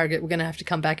hit the target. We're going to have to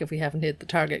come back if we haven't hit the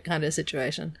target kind of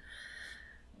situation.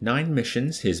 9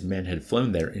 missions his men had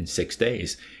flown there in 6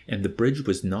 days, and the bridge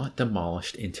was not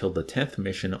demolished until the 10th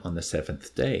mission on the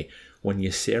 7th day, when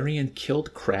Yossarian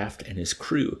killed Kraft and his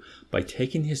crew by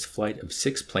taking his flight of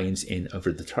 6 planes in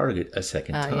over the target a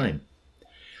second time.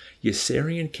 Yeah.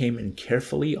 Yossarian came in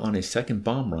carefully on his second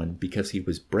bomb run because he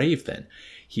was brave then.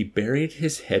 He buried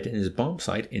his head in his bomb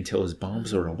sight until his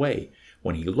bombs were away.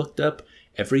 When he looked up,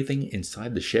 everything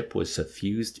inside the ship was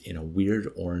suffused in a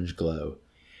weird orange glow.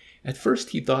 At first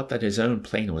he thought that his own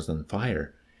plane was on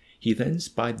fire. He then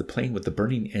spied the plane with the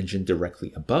burning engine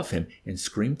directly above him and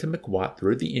screamed to McWatt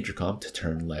through the intercom to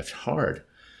turn left hard.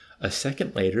 A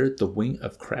second later, the wing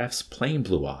of Kraft's plane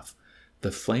blew off.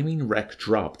 The flaming wreck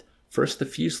dropped, first the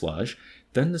fuselage,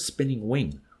 then the spinning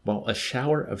wing, while a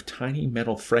shower of tiny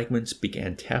metal fragments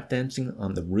began tap-dancing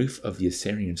on the roof of the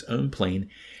Yossarian's own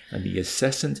plane, and the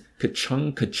incessant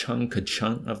ka-chung, ka-chung,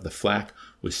 ka-chung of the flak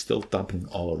was still thumping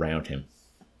all around him.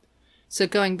 So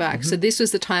going back, so this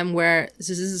was the time where, this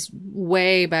is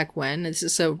way back when, this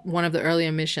is so one of the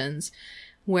earlier missions,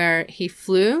 where he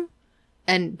flew,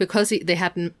 and because they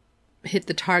hadn't hit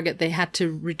the target, they had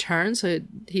to return, so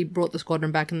he brought the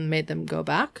squadron back and made them go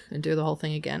back and do the whole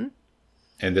thing again.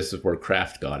 And this is where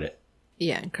Kraft got it.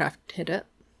 Yeah, and Kraft hit it.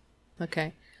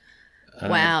 Okay.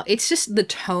 Wow, it's just the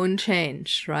tone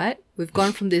change, right? We've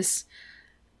gone from this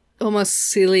almost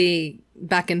silly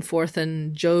back and forth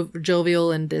and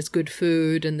jovial, and there's good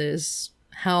food and there's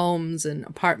homes and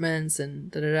apartments and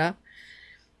da-da-da,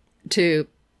 to,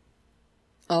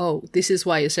 oh, this is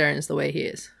why Yossarian is the way he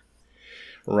is.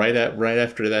 Right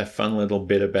after that fun little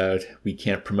bit about we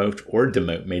can't promote or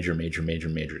demote Major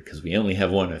because we only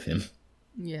have one of him.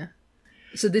 Yeah.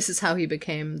 So this is how he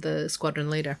became the squadron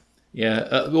leader.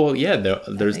 Yeah.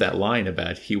 There's that line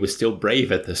about he was still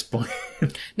brave at this point.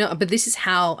 No, but this is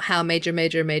how Major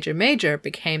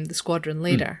became the squadron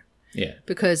leader. Yeah.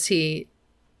 Because he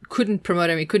couldn't promote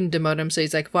him, he couldn't demote him, so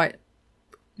he's like, "Why?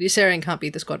 Yossarian can't be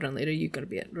the squadron leader. You're going to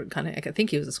be it." Kind of. I think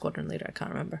he was a squadron leader. I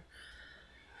can't remember.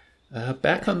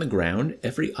 Back on the ground,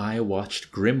 every eye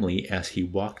watched grimly as he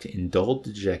walked in dull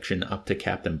dejection up to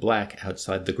Captain Black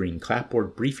outside the green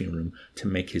clapboard briefing room to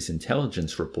make his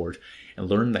intelligence report, and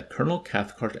learned that Colonel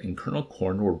Cathcart and Colonel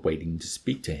Corn were waiting to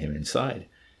speak to him inside.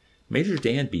 Major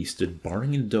Danby stood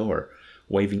barring the door,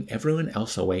 waving everyone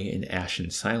else away in ashen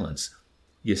silence.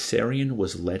 Yossarian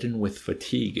was leaden with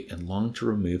fatigue and longed to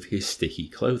remove his sticky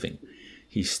clothing.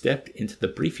 He stepped into the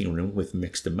briefing room with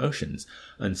mixed emotions,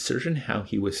 uncertain how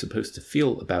he was supposed to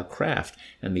feel about Kraft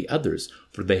and the others,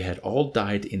 for they had all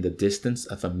died in the distance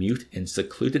of a mute and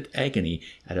secluded agony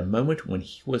at a moment when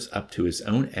he was up to his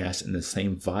own ass in the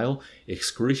same vile,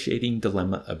 excruciating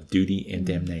dilemma of duty and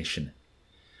damnation.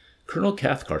 Colonel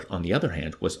Cathcart, on the other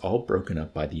hand, was all broken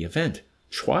up by the event.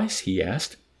 "Twice?" he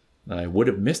asked. "I would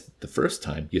have missed it the first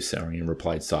time," Yossarian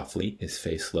replied softly, his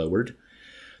face lowered.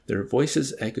 Their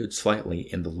voices echoed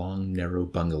slightly in the long, narrow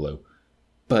bungalow.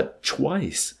 "But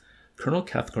twice!" Colonel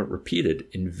Cathcart repeated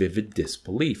in vivid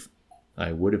disbelief.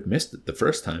 "I would have missed it the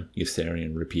first time,"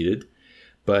 Yossarian repeated.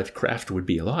 "But Kraft would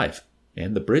be alive,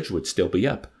 and the bridge would still be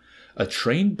up. A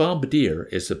trained bombardier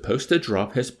is supposed to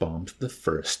drop his bombs the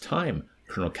first time,"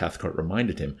 Colonel Cathcart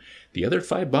reminded him. "The other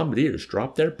 5 bombardiers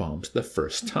dropped their bombs the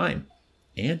first time."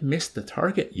 "And missed the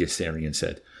target," Yossarian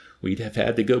said. "We'd have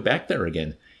had to go back there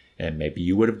again. And maybe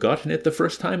you would have gotten it the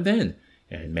first time then.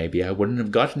 And maybe I wouldn't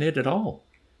have gotten it at all.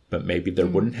 But maybe there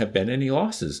wouldn't have been any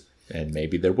losses. And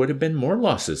maybe there would have been more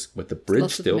losses with the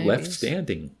bridge still left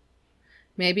standing."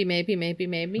 Maybe.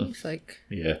 It's like...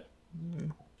 Yeah.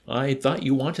 "I thought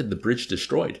you wanted the bridge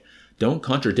destroyed." "Don't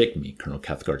contradict me," Colonel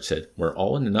Cathcart said. "We're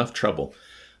all in enough trouble."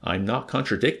 "I'm not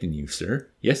contradicting you, sir."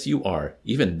 "Yes, you are.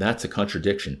 Even that's a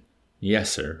contradiction."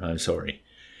 "Yes, sir. I'm sorry."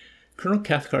 Colonel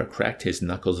Cathcart cracked his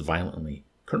knuckles violently.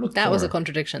 That was a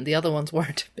contradiction. The other ones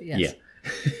weren't, but yes.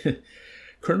 Yeah.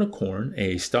 Colonel Corn,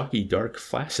 a stocky, dark,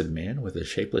 flaccid man with a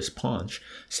shapeless paunch,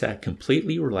 sat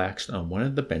completely relaxed on one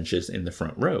of the benches in the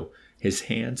front row, his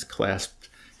hands clasped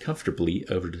comfortably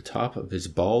over the top of his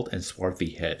bald and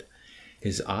swarthy head.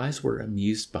 His eyes were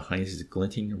amused behind his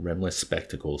glinting, rimless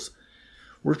spectacles.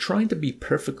 "We're trying to be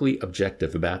perfectly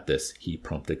objective about this," he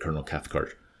prompted Colonel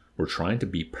Cathcart. "We're trying to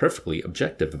be perfectly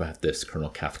objective about this," Colonel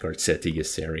Cathcart said to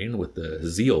Yossarian with the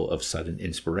zeal of sudden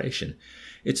inspiration.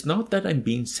 "It's not that I'm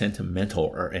being sentimental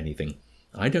or anything.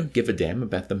 I don't give a damn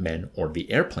about the men or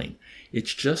the airplane.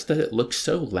 It's just that it looks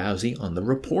so lousy on the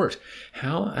report.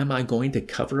 How am I going to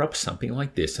cover up something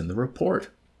like this in the report?"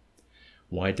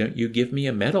 "Why don't you give me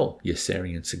a medal?"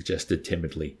 Yossarian suggested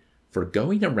timidly. "For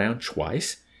going around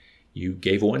twice? You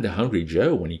gave one to Hungry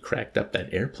Joe when he cracked up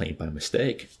that airplane by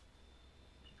mistake."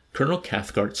 Colonel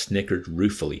Cathcart snickered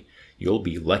ruefully. "You'll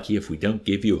be lucky if we don't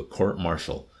give you a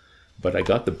court-martial." "But I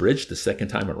got the bridge the second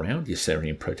time around,"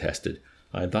 Yossarian protested.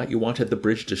 "I thought you wanted the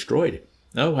bridge destroyed."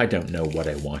 "Oh, I don't know what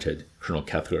I wanted," Colonel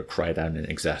Cathcart cried out in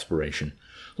exasperation.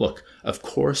 "Look, of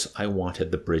course I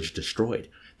wanted the bridge destroyed.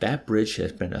 That bridge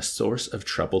has been a source of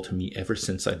trouble to me ever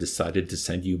since I decided to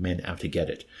send you men out to get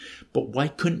it. But why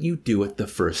couldn't you do it the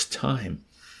first time?"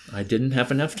 "I didn't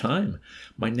have enough time.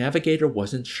 My navigator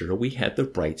wasn't sure we had the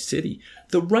right city."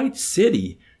 "The right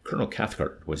city?" Colonel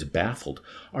Cathcart was baffled.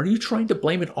 "Are you trying to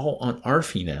blame it all on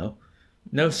Arfie now?"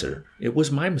 "No, sir. It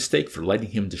was my mistake for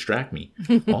letting him distract me.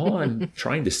 All I'm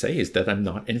trying to say is that I'm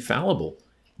not infallible."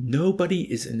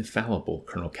 "Nobody is infallible,"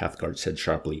 Colonel Cathcart said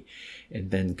sharply,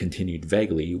 and then continued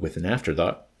vaguely with an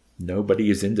afterthought. "Nobody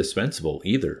is indispensable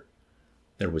either."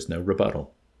 There was no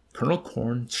rebuttal. Colonel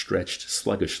Corn stretched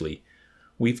sluggishly.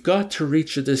 "We've got to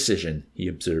reach a decision," he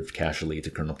observed casually to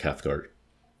Colonel Cathcart.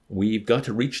 "We've got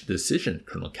to reach a decision,"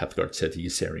 Colonel Cathcart said to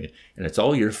Yossarian, "and it's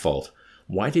all your fault.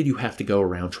 Why did you have to go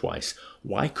around twice?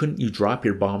 Why couldn't you drop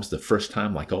your bombs the first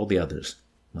time like all the others?"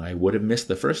 "I would have missed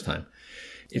the first time."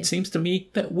 "It seems to me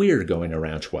that we're going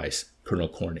around twice," Colonel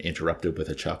Corn interrupted with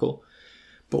a chuckle.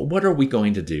 "But what are we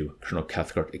going to do?" Colonel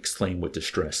Cathcart exclaimed with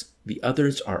distress. "The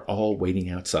others are all waiting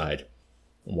outside."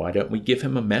 "Why don't we give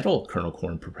him a medal?" Colonel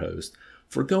Corn proposed.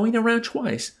 "For going around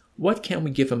twice? What can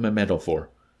we give him a medal for?"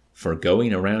 "For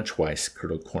going around twice,"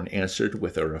 Colonel Corn answered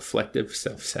with a reflective,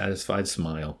 self-satisfied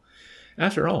smile.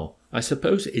 "After all, I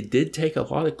suppose it did take a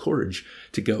lot of courage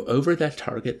to go over that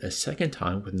target a second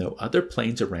time with no other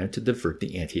planes around to divert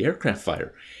the anti-aircraft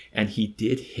fire. And he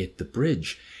did hit the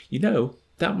bridge. You know,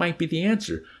 that might be the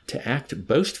answer, to act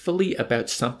boastfully about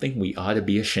something we ought to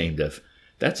be ashamed of.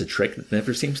 That's a trick that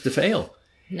never seems to fail."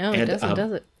 No, it doesn't,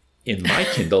 does it? In my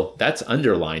Kindle, that's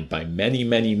underlined by many,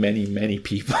 many, many, many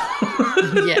people.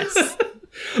 Yes.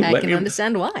 I can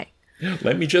understand why.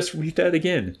 Let me just read that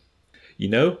again. You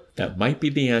know, that might be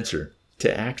the answer.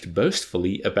 To act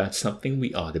boastfully about something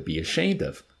we ought to be ashamed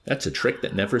of. That's a trick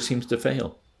that never seems to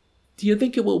fail. Do you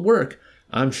think it will work?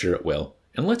 I'm sure it will.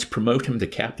 And let's promote him to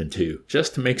captain, too,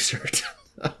 just to make certain.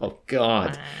 Oh,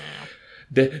 God.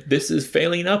 Wow. This is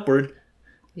failing upward.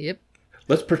 Yep.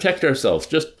 Let's protect ourselves.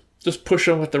 Just push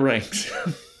on with the ranks.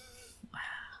 Wow.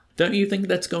 Don't you think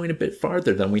that's going a bit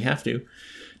farther than we have to?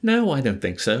 No, I don't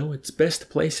think so. It's best to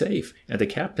play safe, and the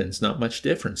captain's not much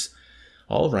difference.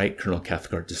 All right, Colonel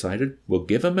Cathcart decided. We'll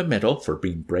give him a medal for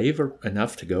being brave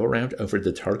enough to go around over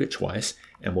the target twice,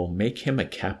 and we'll make him a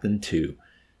captain too.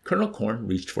 Colonel Korn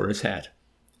reached for his hat.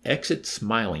 Exit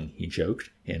smiling, he joked,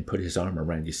 and put his arm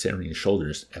around Yossarian's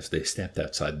shoulders as they stepped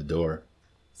outside the door.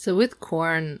 So with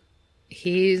Korn,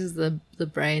 he's the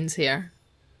brains here.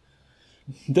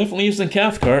 Definitely isn't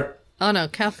Cathcart. Oh no,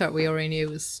 Cathcart we already knew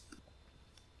was...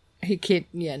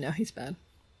 he's bad.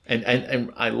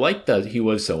 And I like that he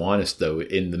was so honest, though,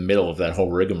 in the middle of that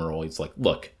whole rigmarole. He's like,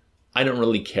 look, I don't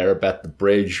really care about the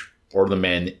bridge or the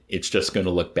men. It's just going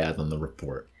to look bad on the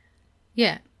report.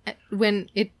 Yeah. The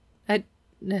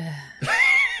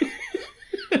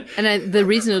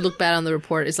reason it looked bad on the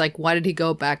report is like, why did he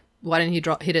go back? Why didn't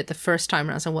he hit it the first time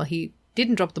around? So, well, he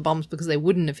didn't drop the bombs because they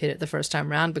wouldn't have hit it the first time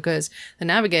around because the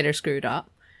navigator screwed up.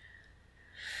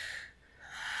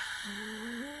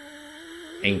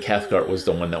 And Cathcart was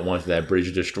the one that wanted that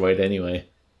bridge destroyed anyway.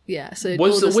 Yeah. So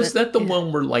was that the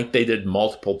one where like they did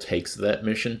multiple takes of that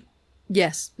mission?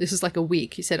 Yes. This is like a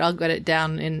week. He said, I'll get it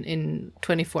down in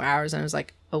 24 hours. And it was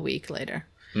like a week later.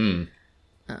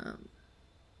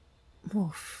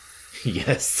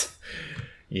 Yes.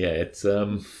 Yeah, it's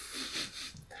Okay.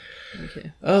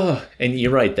 Oh, and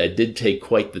you're right. That did take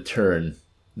quite the turn.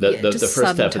 The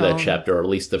first half of that chapter, or at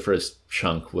least the first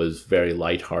chunk, was very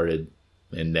lighthearted.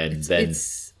 And then that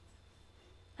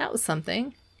was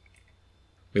something.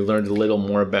 We learned a little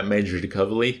more about Major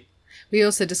DeCoverley. We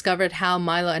also discovered how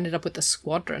Milo ended up with the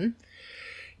squadron.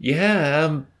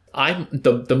 Yeah, I'm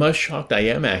the most shocked I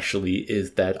am actually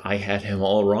is that I had him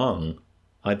all wrong.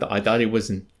 I thought he was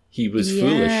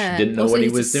foolish, didn't know what he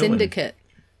was doing. Syndicate.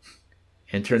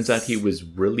 And turns out he was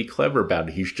really clever about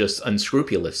it. He's just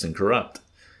unscrupulous and corrupt.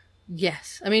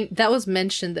 Yes, I mean that was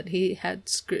mentioned that he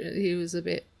was a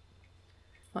bit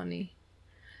funny.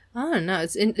 I don't know.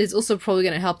 It's also probably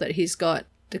going to help that he's got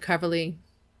DeCoverley.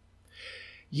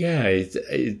 Yeah,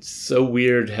 it's so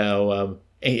weird how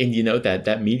and you know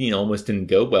that meeting almost didn't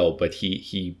go well, but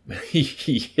he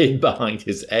hid behind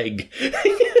his egg.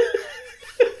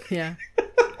 Yeah.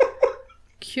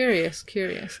 Curious.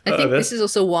 I think this is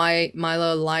also why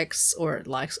Milo likes or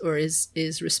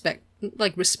is respects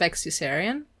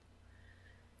Yossarian,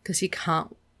 because he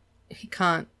can't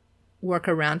work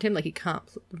around him, like he can't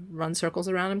run circles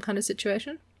around him kind of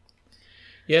situation.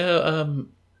 Yeah,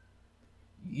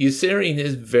 Yossarian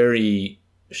is very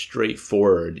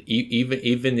straightforward.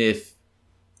 Even if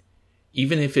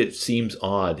it seems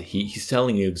odd, he's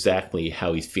telling you exactly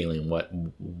how he's feeling,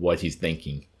 what he's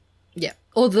thinking. Yeah,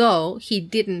 although he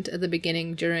didn't at the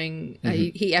beginning during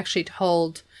he actually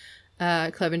told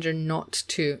Clevenger not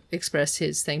to express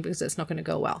his thing because that's not going to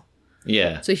go well.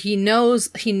 Yeah. So he knows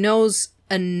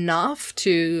enough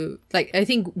to, like, I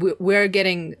think we're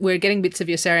getting bits of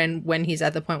Yossarian when he's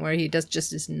at the point where he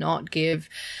does not give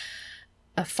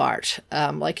a fart,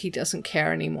 like he doesn't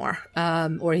care anymore,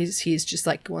 or he's just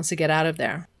like wants to get out of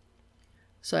there.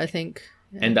 So I think,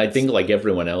 and I think like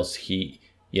everyone else, he,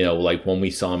 you know, like when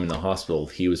we saw him in the hospital,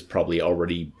 he was probably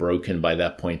already broken by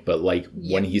that point. But like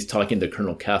when he's talking to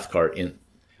Colonel Cathcart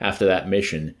after that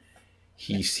mission,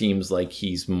 he seems like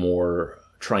he's more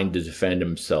trying to defend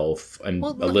himself and a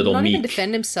little not meek. Even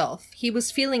defend himself. He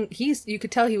was feeling, you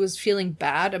could tell he was feeling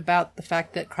bad about the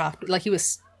fact that Kraft, like he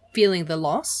was feeling the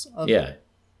loss of, yeah.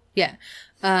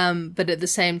 But at the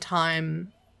same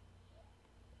time,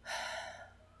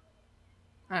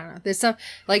 I don't know, there's some,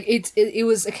 like it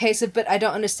was a case of, but I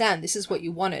don't understand, this is what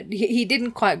you wanted. He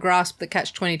didn't quite grasp the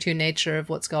catch-22 nature of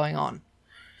what's going on.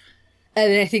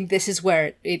 And I think this is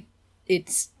where it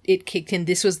kicked in.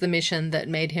 This was the mission that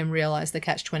made him realize the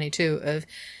catch-22 of,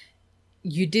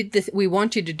 you did we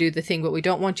want you to do the thing, but we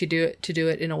don't want you to do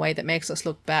it in a way that makes us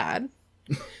look bad.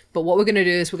 But what we're going to do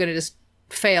is we're going to just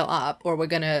fail up, or we're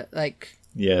going to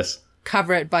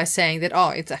cover it by saying that, oh,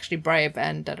 it's actually brave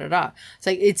and da-da-da. It's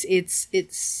like,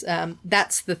 it's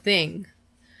that's the thing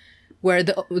where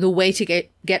the way to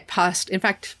get past, in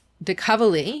fact,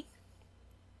 DeCoverley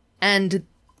and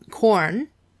Korn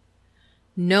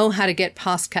know how to get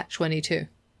past catch-22.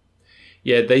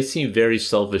 Yeah, they seem very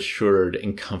self-assured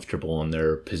and comfortable in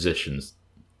their positions.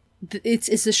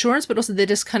 It's assurance, but also they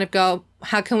just kind of go,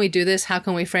 how can we do this? How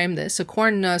can we frame this? So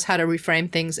Korn knows how to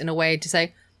reframe things in a way to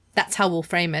say, that's how we'll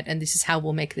frame it, and this is how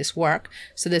we'll make this work.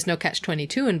 So there's no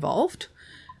catch-22 involved.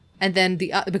 And then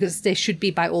because they should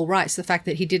be by all rights, the fact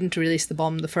that he didn't release the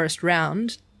bomb the first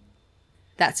round,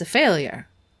 that's a failure.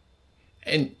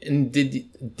 And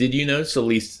did you notice, at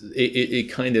least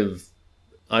it kind of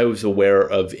I was aware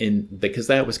of because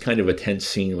that was kind of a tense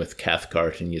scene with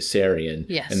Cathcart and Yossarian.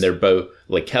 Yes. And they're both,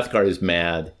 like, Cathcart is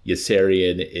mad.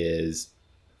 Yossarian is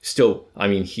still, I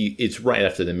mean, it's right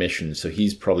after the mission, so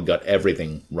he's probably got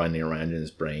everything running around in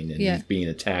his brain, and he's being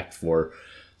attacked for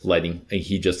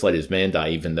he just let his man die,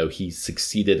 even though he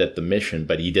succeeded at the mission,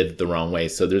 but he did it the wrong way.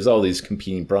 So there's all these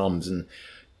competing problems. And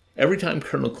every time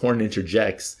Colonel Korn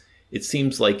interjects, it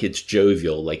seems like it's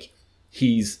jovial. Like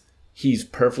he's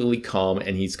perfectly calm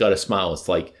and he's got a smile. It's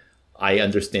like, I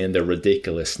understand the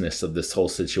ridiculousness of this whole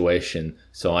situation,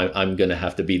 so I'm going to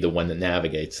have to be the one that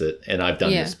navigates it. And I've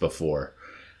done this before.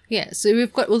 Yeah, so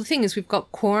the thing is, we've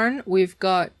got Korn, we've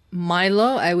got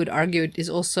Milo. I would argue it is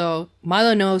also,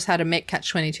 Milo knows how to make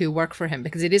Catch-22 work for him,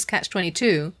 because it is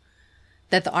Catch-22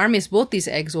 that the army has bought these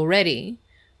eggs already,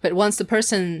 but once the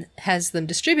person has them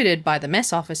distributed by the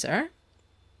mess officer,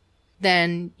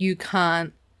 then you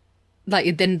can't,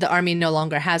 then the army no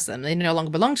longer has them. They no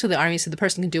longer belong to the army, so the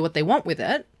person can do what they want with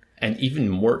it. And even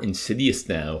more insidious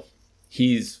now,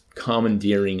 he's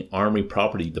commandeering army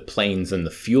property, the planes and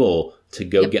the fuel, to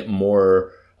go get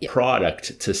more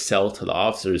product to sell to the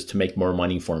officers to make more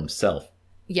money for himself.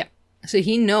 Yeah. So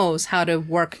he knows how to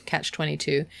work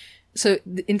Catch-22. So,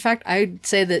 in fact, I'd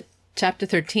say that Chapter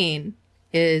 13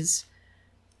 is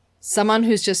someone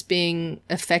who's just being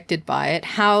affected by it,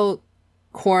 how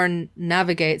Korn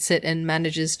navigates it and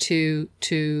manages to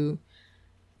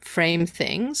frame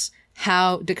things,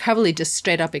 how de Coverley just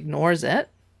straight up ignores it.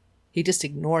 He just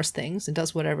ignores things and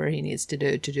does whatever he needs to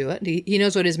do it. He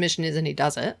knows what his mission is and he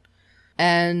does it.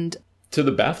 And to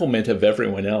the bafflement of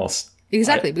everyone else.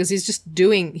 Exactly, because he's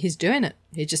doing it.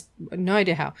 He just, no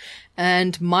idea how.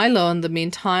 And Milo, in the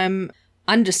meantime,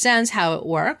 understands how it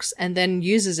works and then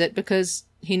uses it because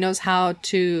he knows how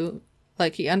to,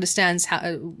 he understands how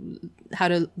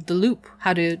to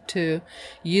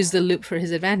use the loop for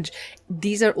his advantage.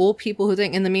 These are all people who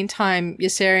think, in the meantime,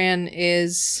 Yossarian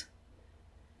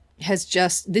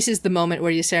this is the moment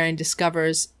where Yossarian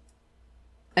discovers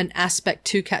an aspect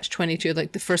to Catch-22,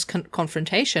 like the first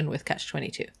confrontation with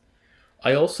Catch-22.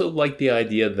 I also like the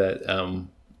idea that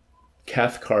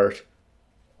Cathcart,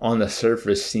 on the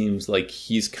surface, seems like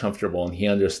he's comfortable and he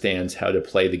understands how to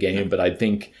play the game. But I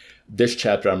think this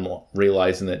chapter, I'm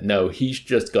realizing that, no, he's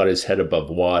just got his head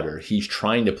above water. He's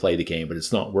trying to play the game, but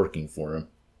it's not working for him.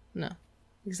 No.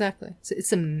 Exactly. So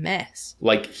it's a mess.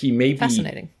 Like he may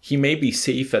be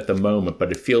safe at the moment,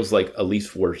 but it feels like, at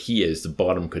least where he is, the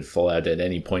bottom could fall out at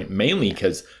any point, mainly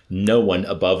because no one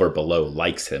above or below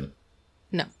likes him.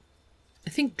 No. I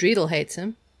think Dreedle hates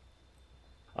him.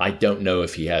 I don't know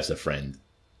if he has a friend.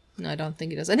 No, I don't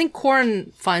think he does. I think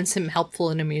Korn finds him helpful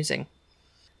and amusing.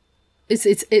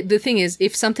 The thing is,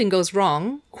 if something goes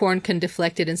wrong, Korn can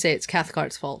deflect it and say it's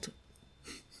Cathcart's fault.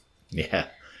 Yeah.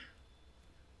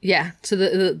 Yeah, so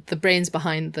the brains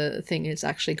behind the thing is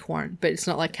actually Korn, but it's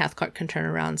not like Cathcart can turn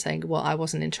around saying, well, I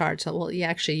wasn't in charge. So, well, yeah,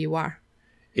 actually you are.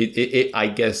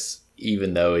 I guess,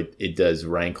 even though it does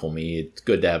rankle me, it's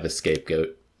good to have a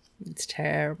scapegoat. It's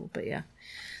terrible, but yeah.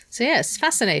 So, yeah, it's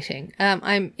fascinating.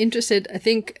 I'm interested. I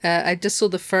think I just saw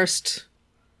the first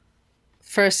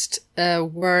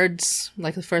words,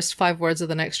 like the first 5 words of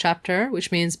the next chapter,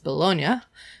 which means Bologna.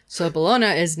 So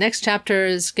Bologna next chapter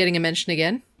is getting a mention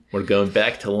again. We're going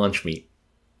back to lunch meat.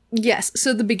 Yes.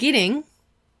 So the beginning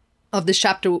of this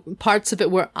chapter, parts of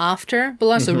it were after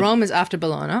Bologna. So Rome is after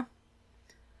Bologna.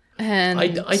 And I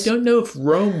don't know if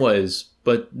Rome was,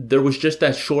 but there was just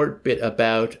that short bit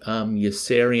about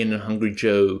Yossarian and Hungry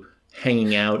Joe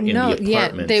hanging out in the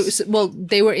apartments. Yeah,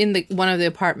 they were in one of the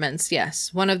apartments.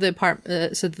 Yes, one of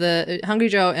the so the Hungry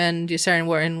Joe and Yossarian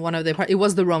were in one of the apartments. It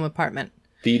was the Rome apartment.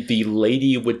 The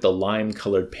lady with the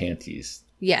lime-colored panties.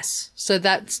 Yes, so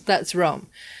that's Rome.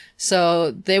 So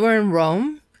they were in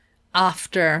Rome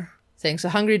after things. So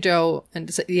Hungry Joe and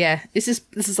this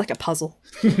is like a puzzle.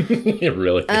 It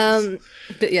really is.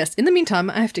 But yes, in the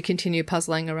meantime, I have to continue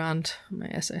puzzling around my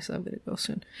essay, so I'm going to go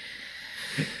soon.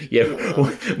 Yeah,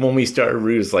 when we started,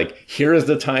 Rue was like, "Here is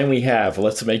the time we have.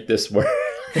 Let's make this work."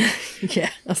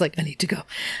 Yeah, I was like, I need to go.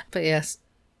 But yes.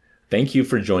 Thank you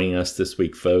for joining us this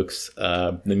week, folks.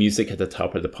 The music at the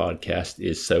top of the podcast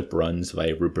is Soap Runs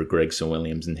by Rupert Gregson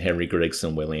Williams and Henry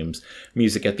Gregson Williams.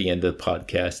 Music at the end of the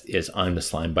podcast is I'm the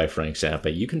Slime by Frank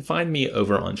Zappa. You can find me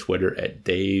over on Twitter at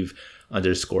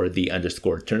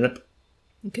Dave_the_turnip.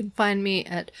 You can find me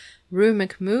at Roo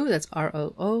McMoo, that's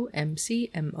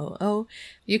ROOMCMOO.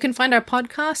 You can find our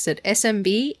podcast at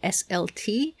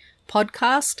SMBSLT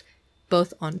Podcast,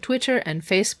 both on Twitter and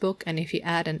Facebook. And if you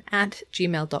add an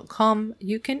 @gmail.com,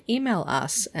 you can email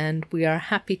us and we are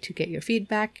happy to get your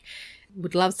feedback.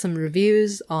 Would love some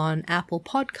reviews on Apple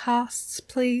Podcasts,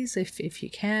 please, if you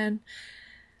can.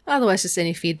 Otherwise, just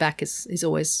any feedback is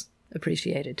always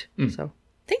appreciated. So,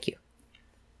 thank you.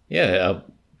 Yeah,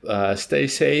 stay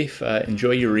safe,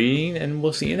 enjoy your reading, and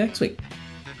we'll see you next week.